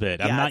a little bit.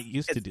 Yeah, I'm not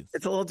used to it.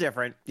 It's a little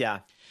different. Yeah.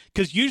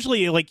 Because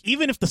usually, like,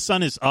 even if the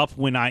sun is up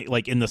when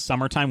in the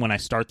summertime when I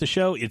start the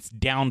show, it's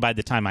down by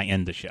the time I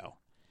end the show.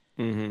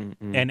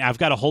 Mm-hmm. And I've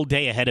got a whole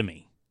day ahead of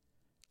me.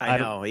 I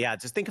know. Yeah.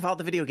 Just think of all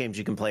the video games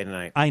you can play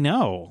tonight. I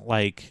know.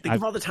 Think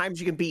of all the times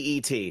you can beat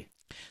E.T.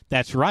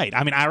 That's right.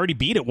 I mean, I already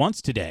beat it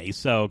once today,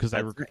 so because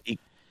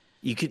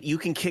you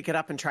can kick it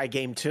up and try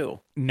game 2.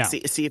 No.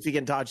 See if you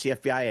can dodge the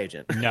FBI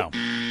agent. No,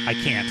 I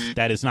can't.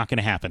 That is not going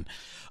to happen.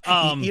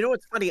 You know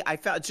what's funny? I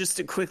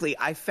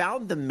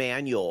found the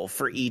manual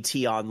for ET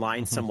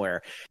online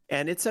somewhere,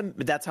 and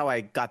that's how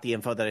I got the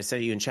info that I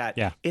sent you in chat.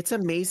 Yeah. It's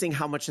amazing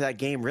how much of that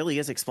game really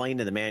is explained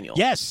in the manual.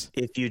 Yes,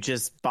 if you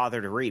just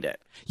bother to read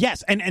it.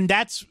 Yes, and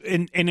that's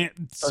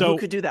so who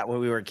could do that when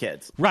we were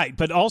kids, right?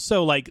 But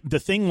also, like, the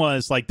thing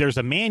was, like, there's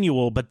a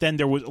manual, but then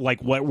there was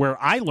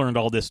where I learned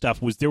all this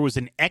stuff was there was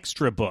an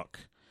extra book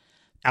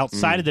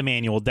outside of the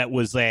manual that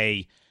was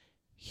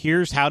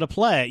here's how to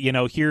play,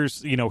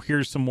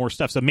 here's some more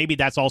stuff. So maybe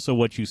that's also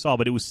what you saw,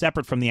 but it was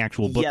separate from the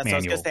actual book manual. I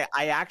was going to say,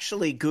 I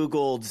actually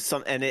Googled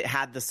some, and it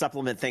had the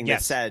supplement thing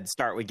that said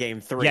start with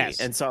game 3. Yes.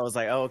 And so I was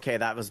like, oh, okay,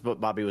 that was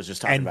what Bobby was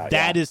just talking about.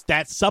 And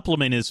that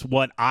supplement is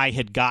what I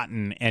had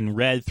gotten and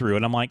read through.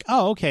 And I'm like,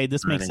 oh, okay,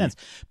 this makes sense.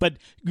 But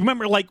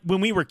remember, like,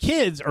 when we were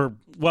kids, or,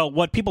 well,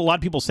 what a lot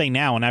of people say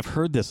now, and I've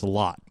heard this a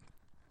lot,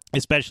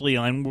 especially,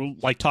 and we're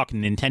like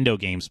talking Nintendo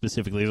games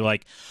specifically, they're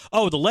like,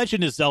 oh, The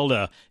Legend of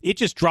Zelda, it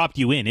just dropped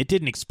you in. It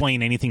didn't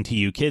explain anything to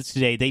you. Kids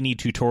today, they need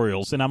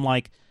tutorials. And I'm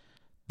like,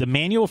 the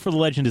manual for The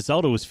Legend of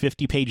Zelda was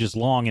 50 pages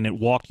long, and it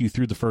walked you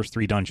through the first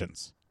 3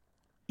 dungeons.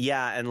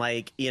 Yeah, and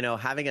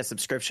having a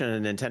subscription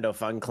in Nintendo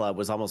Fun Club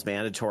was almost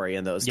mandatory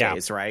in those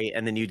days, right?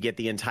 And then you'd get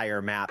the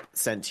entire map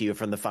sent to you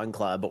from the Fun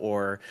Club,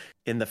 or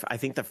I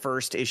think the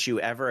first issue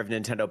ever of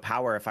Nintendo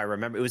Power, if I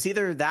remember, it was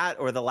either that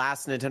or the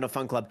last Nintendo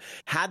Fun Club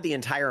had the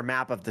entire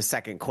map of the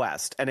second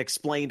quest and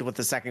explained what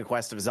the second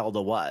quest of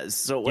Zelda was.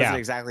 So it wasn't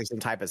exactly some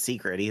type of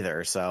secret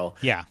either. So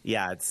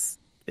it's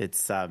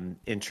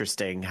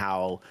interesting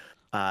how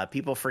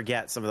people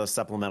forget some of those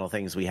supplemental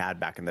things we had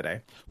back in the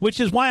day. Which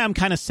is why I'm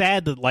kind of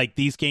sad that, like,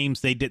 these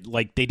games, they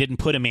didn't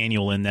put a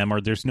manual in them, or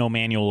there's no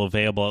manual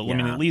available. Yeah. I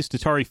mean, at least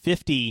Atari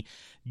 50,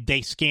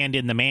 they scanned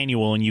in the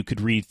manual and you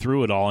could read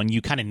through it all, and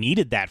you kind of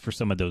needed that for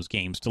some of those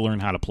games to learn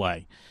how to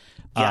play.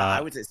 Yeah,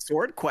 I would say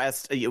Sword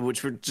Quest,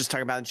 which we're just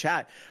talking about in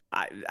chat,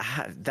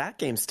 that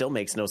game still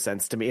makes no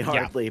sense to me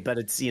hardly, but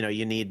it's,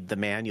 you need the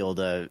manual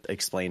to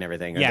explain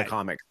everything, or the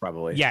comic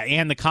probably. Yeah,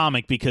 and the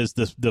comic, because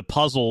the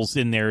puzzles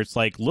in there, it's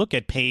like, look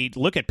at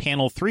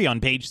panel 3 on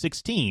page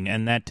 16,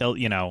 and that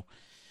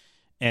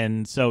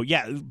and so,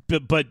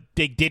 but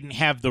they didn't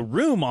have the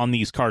room on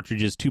these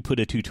cartridges to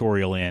put a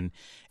tutorial in,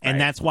 and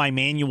that's why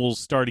manuals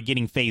started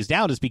getting phased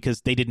out, is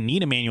because they didn't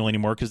need a manual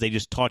anymore, because they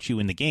just taught you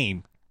in the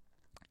game.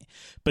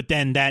 But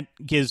then that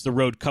gives the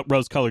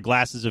rose-colored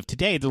glasses of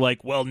today. They're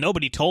like, well,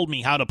 nobody told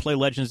me how to play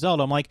Legend of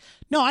Zelda. I'm like,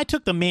 no, I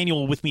took the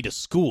manual with me to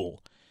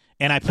school,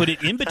 and I put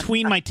it in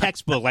between my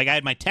textbook. Like, I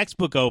had my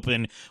textbook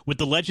open with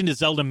the Legend of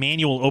Zelda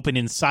manual open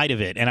inside of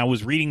it, and I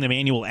was reading the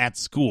manual at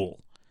school,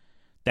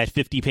 that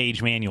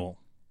 50-page manual.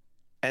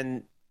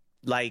 And,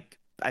 like,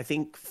 I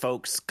think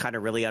folks kind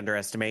of really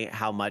underestimate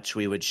how much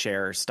we would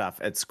share stuff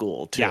at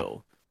school, too. Yeah.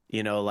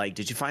 Like,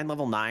 did you find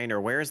level 9,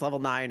 or where is level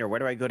 9, or where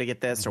do I go to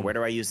get this, or where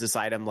do I use this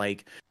item?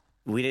 Like,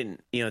 we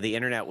didn't, the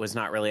internet was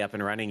not really up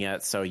and running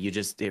yet, so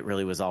it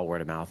really was all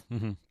word of mouth.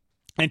 Mm-hmm.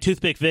 And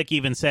Toothpick Vic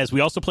even says, we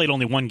also played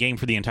only one game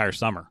for the entire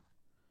summer.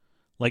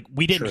 Like,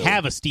 we didn't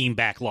have a Steam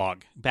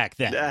backlog back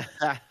then.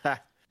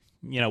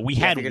 We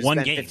had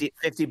one game.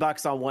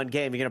 $50 on one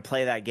game, you're going to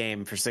play that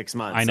game for 6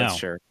 months. I know. That's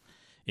sure.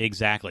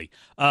 Exactly.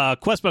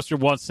 Questbuster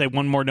wants to say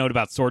one more note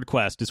about Sword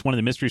Quest. It's one of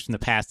the mysteries from the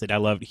past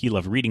that he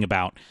loved reading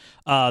about.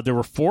 There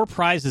were 4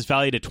 prizes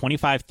valued at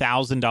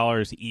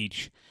 $25,000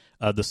 each.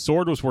 The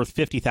sword was worth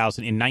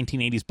 $50,000 in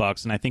 1980s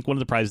bucks, and I think one of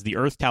the prizes, the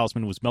Earth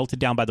Talisman, was melted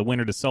down by the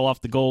winner to sell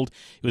off the gold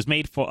it was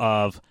made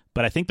of,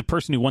 but I think the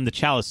person who won the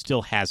chalice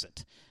still has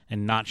it,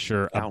 and not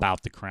sure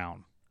about the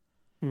crown.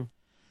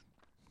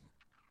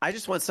 I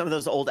just want some of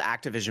those old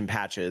Activision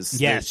patches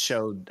Yes. that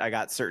showed I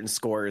got certain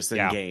scores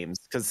in games,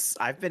 because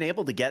I've been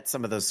able to get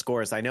some of those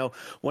scores. I know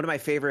one of my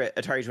favorite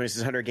Atari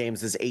 2600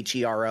 games is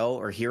HERO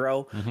or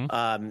Hero,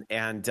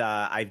 and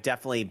I've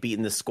definitely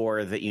beaten the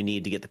score that you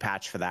need to get the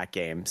patch for that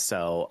game.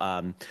 So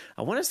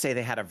I want to say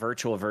they had a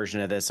virtual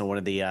version of this in one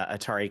of the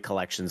Atari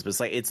collections, but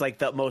it's like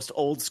the most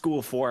old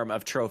school form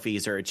of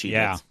trophies or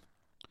achievements.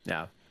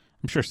 Yeah.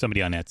 I'm sure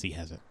somebody on Etsy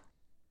has it.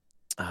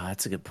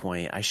 That's a good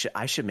point. I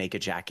should make a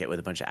jacket with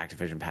a bunch of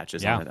Activision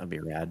patches on it. That'd be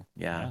rad.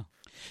 Yeah.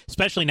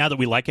 Especially now that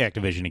we like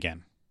Activision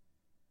again.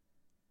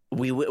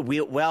 We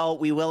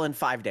will in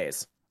 5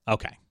 days.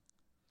 Okay.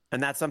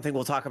 And that's something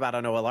we'll talk about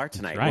on OLR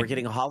tonight. Right. We're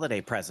getting a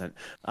holiday present.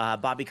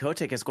 Bobby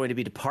Kotick is going to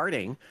be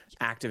departing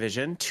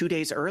Activision 2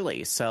 days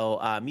early. So,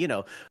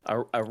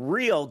 a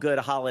real good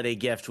holiday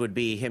gift would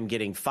be him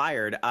getting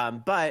fired.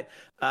 But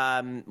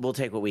we'll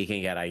take what we can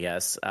get, I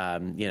guess.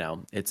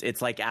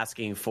 It's like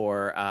asking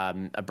for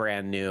a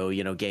brand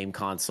new, game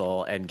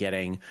console and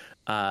getting,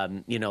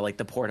 like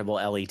the portable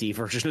LED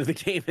version of the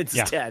game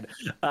instead.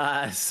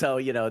 Yeah.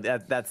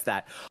 That's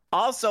that.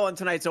 Also on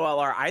tonight's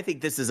OLR, I think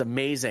this is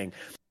amazing.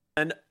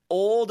 An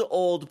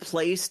old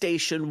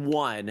PlayStation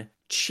 1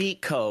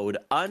 cheat code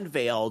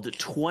unveiled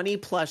 20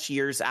 plus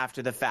years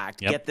after the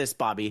fact. Yep. Get this,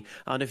 Bobby.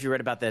 I don't know if you read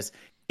about this.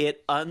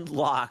 It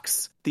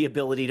unlocks the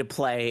ability to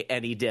play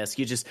any disc.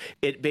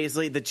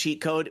 The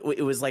cheat code,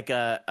 it was like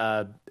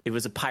a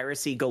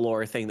piracy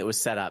galore thing that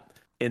was set up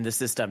in the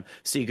system,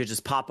 so you could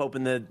just pop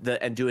open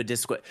and do a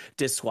disc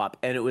swap,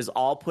 and it was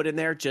all put in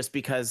there just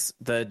because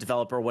the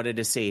developer wanted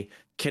to see,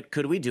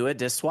 could we do a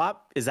disc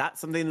swap? Is that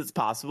something that's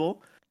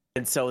possible?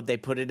 And so they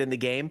put it in the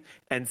game.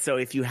 And so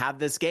if you have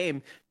this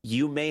game,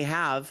 you may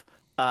have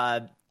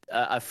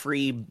a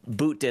free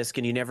boot disc,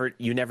 and you never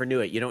knew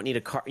it. You don't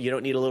need you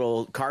don't need a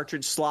little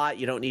cartridge slot.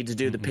 You don't need to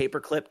do the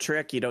paperclip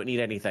trick. You don't need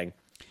anything.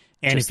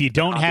 And if you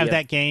don't have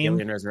that game,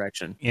 Alien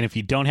Resurrection. And if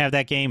you don't have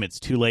that game,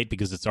 it's too late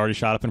because it's already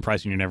shot up in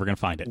price and you're never going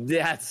to find it.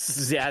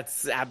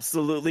 That's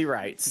absolutely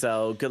right.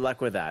 So good luck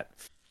with that.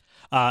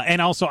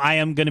 And also, I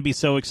am going to be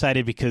so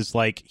excited because,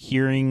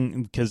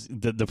 because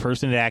the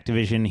person at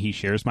Activision, he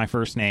shares my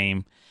first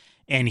name,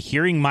 and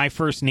hearing my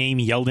first name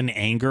yelled in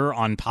anger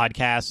on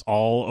podcasts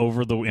all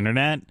over the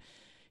internet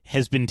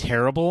has been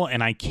terrible,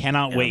 and I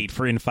cannot wait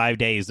for in 5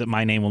 days that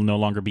my name will no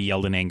longer be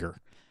yelled in anger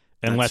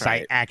unless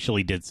I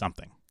actually did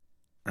something.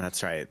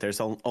 That's right.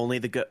 There's only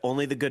the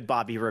good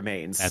Bobby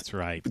remains. That's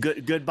right.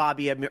 Good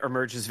Bobby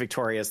emerges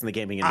victorious in the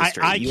gaming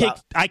industry. I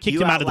kicked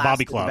him out of the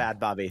Bobby Club. Bad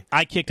Bobby.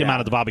 I kicked him out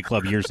of the Bobby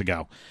Club years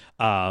ago,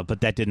 but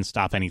that didn't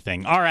stop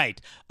anything. All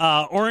right.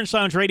 Orange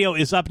Lounge Radio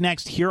is up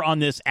next here on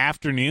this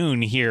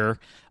afternoon here.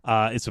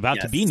 It's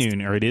about to be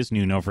noon, or it is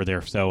noon over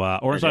there. So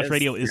Orange Lounge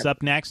Radio is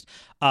up next.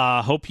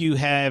 Hope you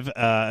have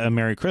a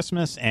Merry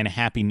Christmas and a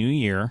Happy New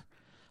Year.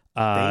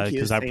 Thank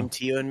you. Same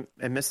to you and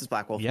Mrs.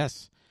 Blackwolf.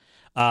 Yes.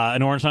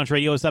 And Orange Lounge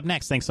Radio is up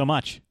next. Thanks so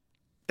much.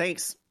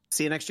 Thanks.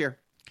 See you next year.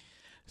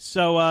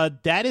 So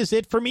that is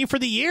it for me for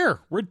the year.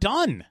 We're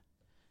done.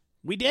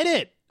 We did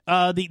it.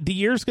 The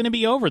year's going to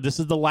be over. This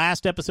is the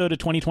last episode of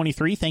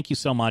 2023. Thank you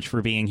so much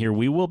for being here.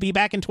 We will be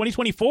back in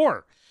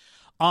 2024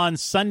 on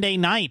Sunday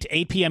night,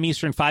 8 p.m.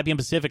 Eastern, 5 p.m.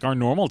 Pacific, our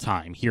normal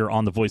time here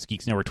on the Voice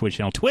Geeks Network Twitch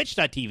channel,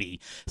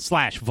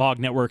 twitch.tv/VOG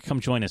Network. Come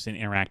join us and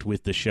interact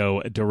with the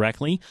show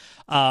directly.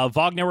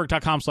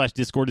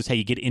 VOGnetwork.com/Discord is how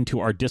you get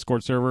into our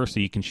Discord server, so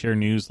you can share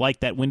news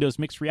like that Windows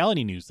Mixed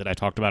Reality news that I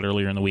talked about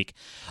earlier in the week,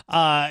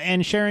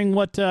 and sharing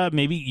what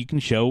maybe you can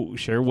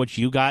share what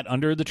you got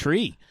under the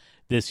tree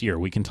this year.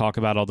 We can talk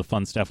about all the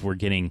fun stuff we're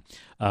getting,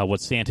 what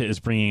Santa is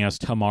bringing us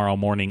tomorrow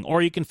morning.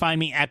 Or you can find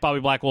me at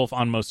Bobby Blackwolf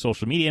on most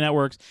social media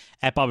networks,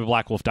 at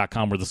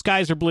BobbyBlackwolf.com where the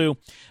skies are blue,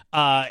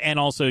 and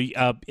also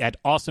at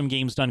Awesome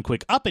Games Done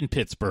Quick up in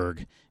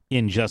Pittsburgh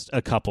in just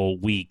a couple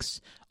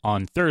weeks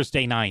on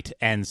Thursday night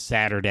and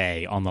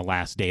Saturday on the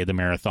last day of the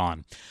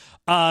marathon.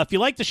 If you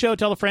like the show,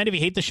 tell a friend. If you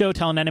hate the show,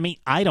 tell an enemy.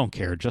 I don't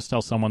care. Just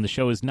tell someone. The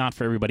show is not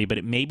for everybody, but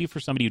it may be for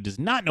somebody who does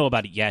not know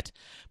about it yet.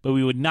 But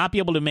we would not be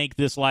able to make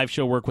this live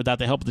show work without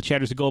the help of the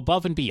chatters who go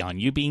above and beyond.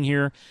 You being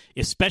here,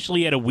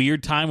 especially at a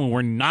weird time when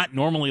we're not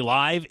normally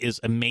live, is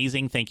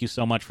amazing. Thank you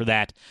so much for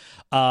that.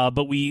 But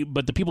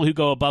the people who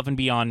go above and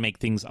beyond make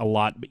things a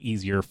lot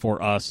easier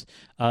for us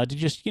to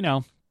just,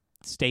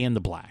 stay in the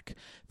black.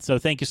 So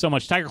thank you so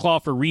much, Tiger Claw,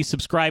 for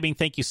resubscribing.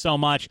 Thank you so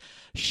much.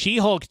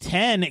 She-Hulk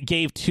 10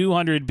 gave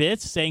 200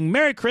 bits, saying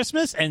Merry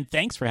Christmas and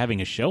thanks for having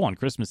a show on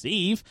Christmas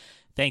Eve.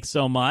 Thanks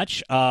so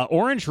much.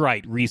 Orange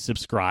Right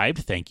resubscribed.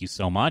 Thank you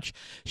so much.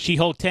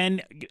 She-Hulk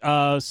 10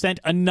 sent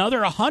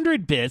another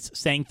 100 bits,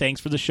 saying thanks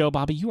for the show,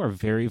 Bobby. You are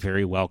very,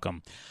 very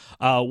welcome.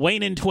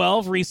 Wayne and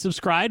 12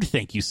 resubscribed.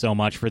 Thank you so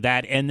much for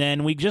that. And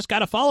then we just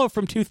got a follow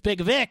from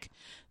Toothpick Vic.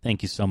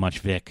 Thank you so much,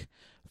 Vic,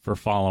 for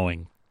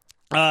following.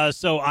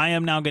 So I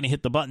am now going to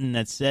hit the button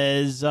that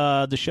says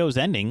the show's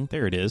ending.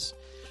 There it is.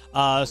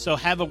 So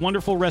have a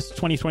wonderful rest of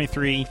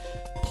 2023.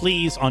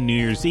 Please, on New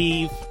Year's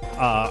Eve,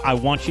 I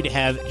want you to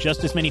have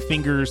just as many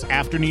fingers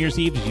after New Year's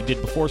Eve as you did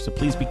before, so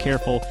please be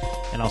careful,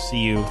 and I'll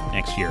see you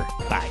next year.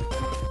 Bye.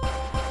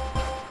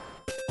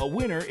 A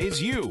winner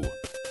is you.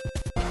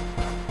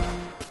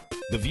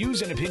 The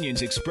views and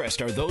opinions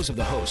expressed are those of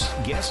the host,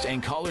 guests,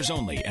 and callers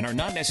only and are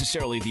not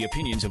necessarily the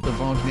opinions of The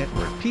VOG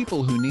Network.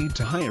 People who need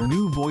to hire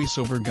new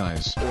voiceover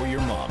guys. or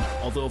your mom.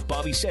 Although if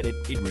Bobby said it,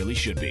 it really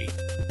should be.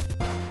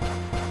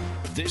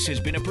 This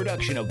has been a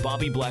production of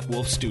Bobby Black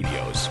Wolf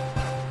Studios.